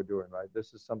job that we're doing, right?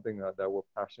 This is something that we're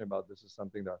passionate about. This is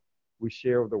something that we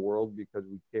share with the world because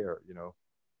we care, you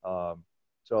know.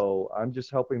 So I'm just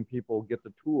helping people get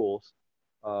the tools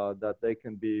that they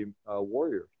can be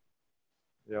warriors.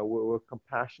 You know, we're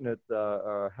compassionate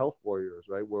health warriors,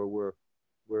 right?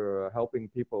 We're helping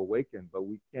people awaken, but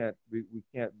we can't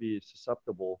be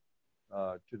susceptible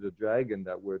to the dragon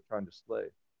that we're trying to slay.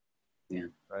 Yeah.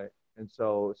 Right. And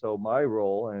so my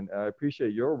role, and I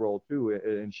appreciate your role too,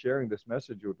 in sharing this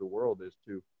message with the world, is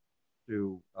to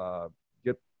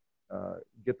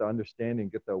get the understanding,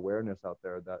 get the awareness out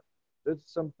there that there's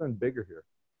something bigger here.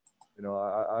 You know,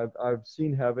 I've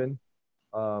seen heaven,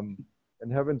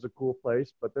 and heaven's a cool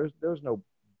place, but there's no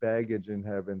baggage in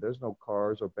heaven. There's no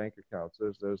cars or bank accounts.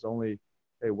 There's only,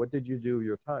 hey, what did you do with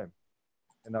your time?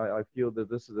 And I feel that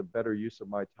this is a better use of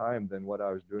my time than what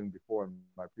I was doing before in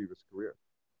my previous career.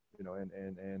 You know,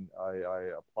 and I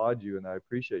applaud you and I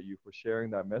appreciate you for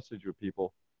sharing that message with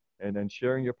people, and then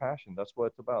sharing your passion. That's what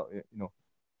it's about. You know,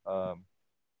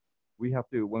 we have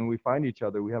to, when we find each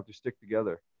other, we have to stick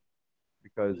together,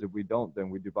 because if we don't,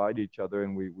 then we divide each other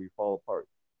and we fall apart.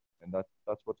 And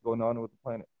that's what's going on with the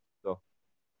planet. So,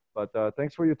 but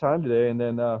thanks for your time today. And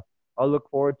then I'll look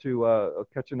forward to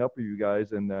catching up with you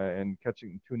guys and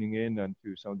tuning in and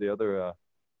to some of the other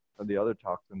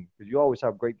talks, and because you always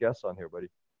have great guests on here, buddy.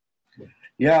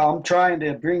 Yeah, I'm trying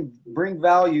to bring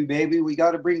value, baby. We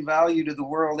got to bring value to the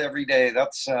world every day.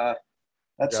 That's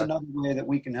another way that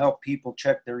we can help people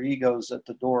check their egos at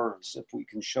the doors. If we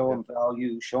can show them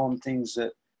value, show them things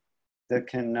that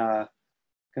can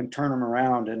turn them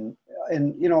around. And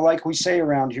you know, like we say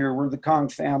around here, we're the Kong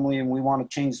family, and we want to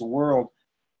change the world.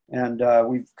 And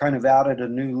we've kind of added a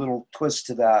new little twist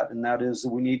to that, and that is that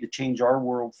we need to change our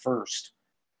world first.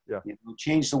 Yeah, you know,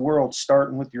 change the world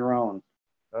starting with your own.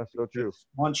 That's so true.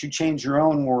 Once you change your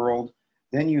own world,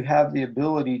 then you have the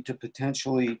ability to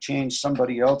potentially change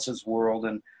somebody else's world.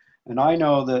 And I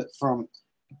know that from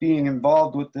being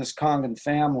involved with this Kangen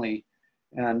family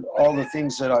and all the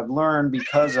things that I've learned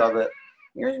because of it.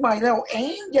 Here's my little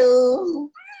angel.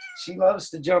 She loves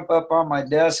to jump up on my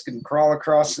desk and crawl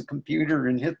across the computer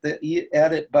and hit the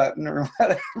edit button or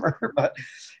whatever. But,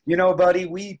 you know, buddy,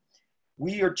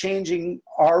 we are changing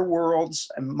our worlds,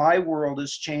 and my world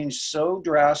has changed so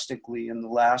drastically in the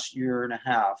last year and a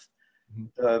half.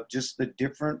 Just the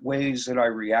different ways that I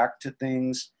react to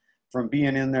things, from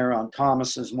being in there on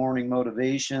Thomas's morning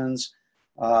motivations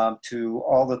to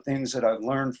all the things that I've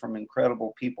learned from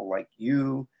incredible people like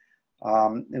you.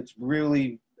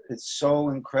 It's so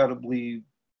incredibly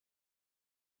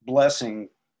blessing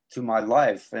to my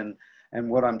life. And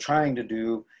what I'm trying to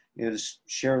do is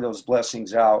share those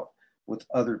blessings out with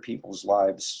other people's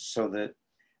lives so that,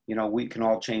 you know, we can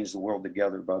all change the world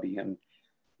together, buddy. And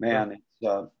man,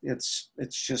 it's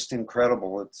just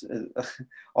incredible. It's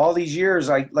all these years.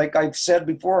 Like I've said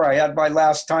before, I had my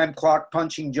last time clock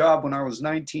punching job when I was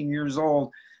 19 years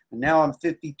old, and now I'm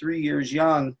 53 years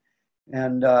young,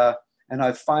 and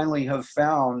I finally have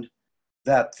found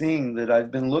that thing that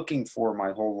I've been looking for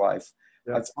my whole life.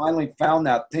 Yeah. I finally found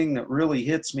that thing that really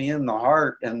hits me in the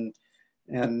heart and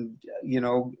you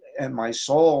know, and my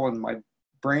soul and my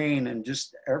brain and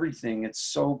just everything. It's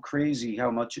so crazy how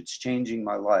much it's changing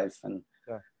my life. And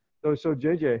yeah. So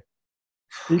JJ,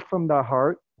 speak from the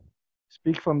heart,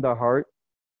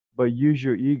 but use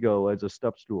your ego as a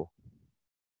step stool.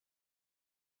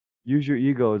 Use your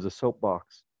ego as a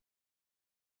soapbox,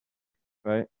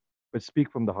 right? But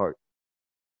speak from the heart.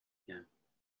 Yeah.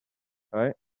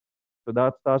 Right. So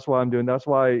that's why I'm doing. That's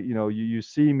why, you know, you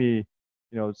see me,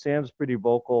 you know, Sam's pretty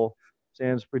vocal.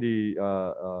 Sam's pretty,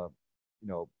 you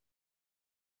know,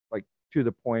 like to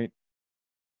the point.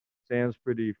 Sam's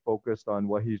pretty focused on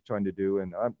what he's trying to do,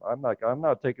 and I'm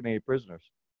not taking any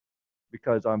prisoners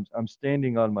because I'm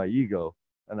standing on my ego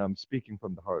and I'm speaking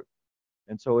from the heart.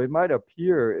 And so it might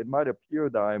appear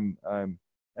that I'm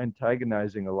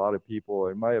antagonizing a lot of people,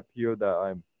 or it might appear that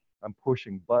I'm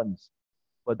pushing buttons,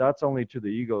 but that's only to the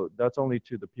ego. That's only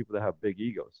to the people that have big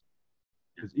egos,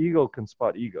 because ego can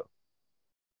spot ego,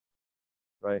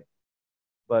 right?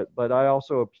 But I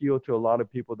also appeal to a lot of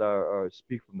people that are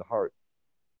speak from the heart.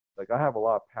 Like I have a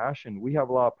lot of passion. We have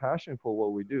a lot of passion for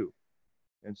what we do,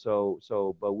 and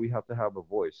but we have to have a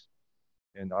voice.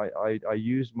 And I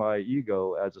use my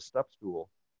ego as a step stool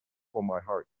for my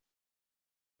heart.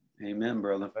 amen,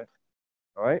 brother. Okay.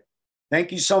 All right.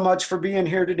 Thank you so much for being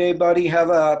here today, buddy. Have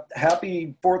a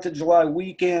happy 4th of July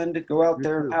weekend. Go out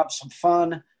there and have some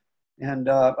fun. And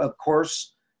of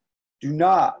course, do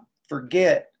not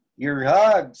forget your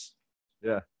hugs.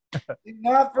 Yeah. Do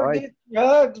not forget your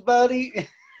hugs, buddy.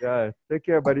 Yeah. Take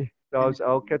care, buddy.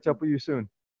 I'll catch up with you soon.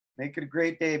 Make it a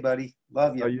great day, buddy.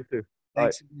 Love you. Oh, you too.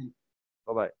 Thanks.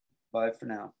 Bye-bye. Bye for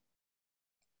now.